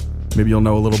God, maybe you'll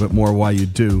know a little bit more why you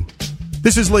do.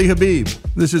 This is Lee Habib.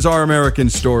 This is Our American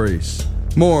Stories.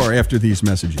 More after these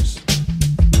messages.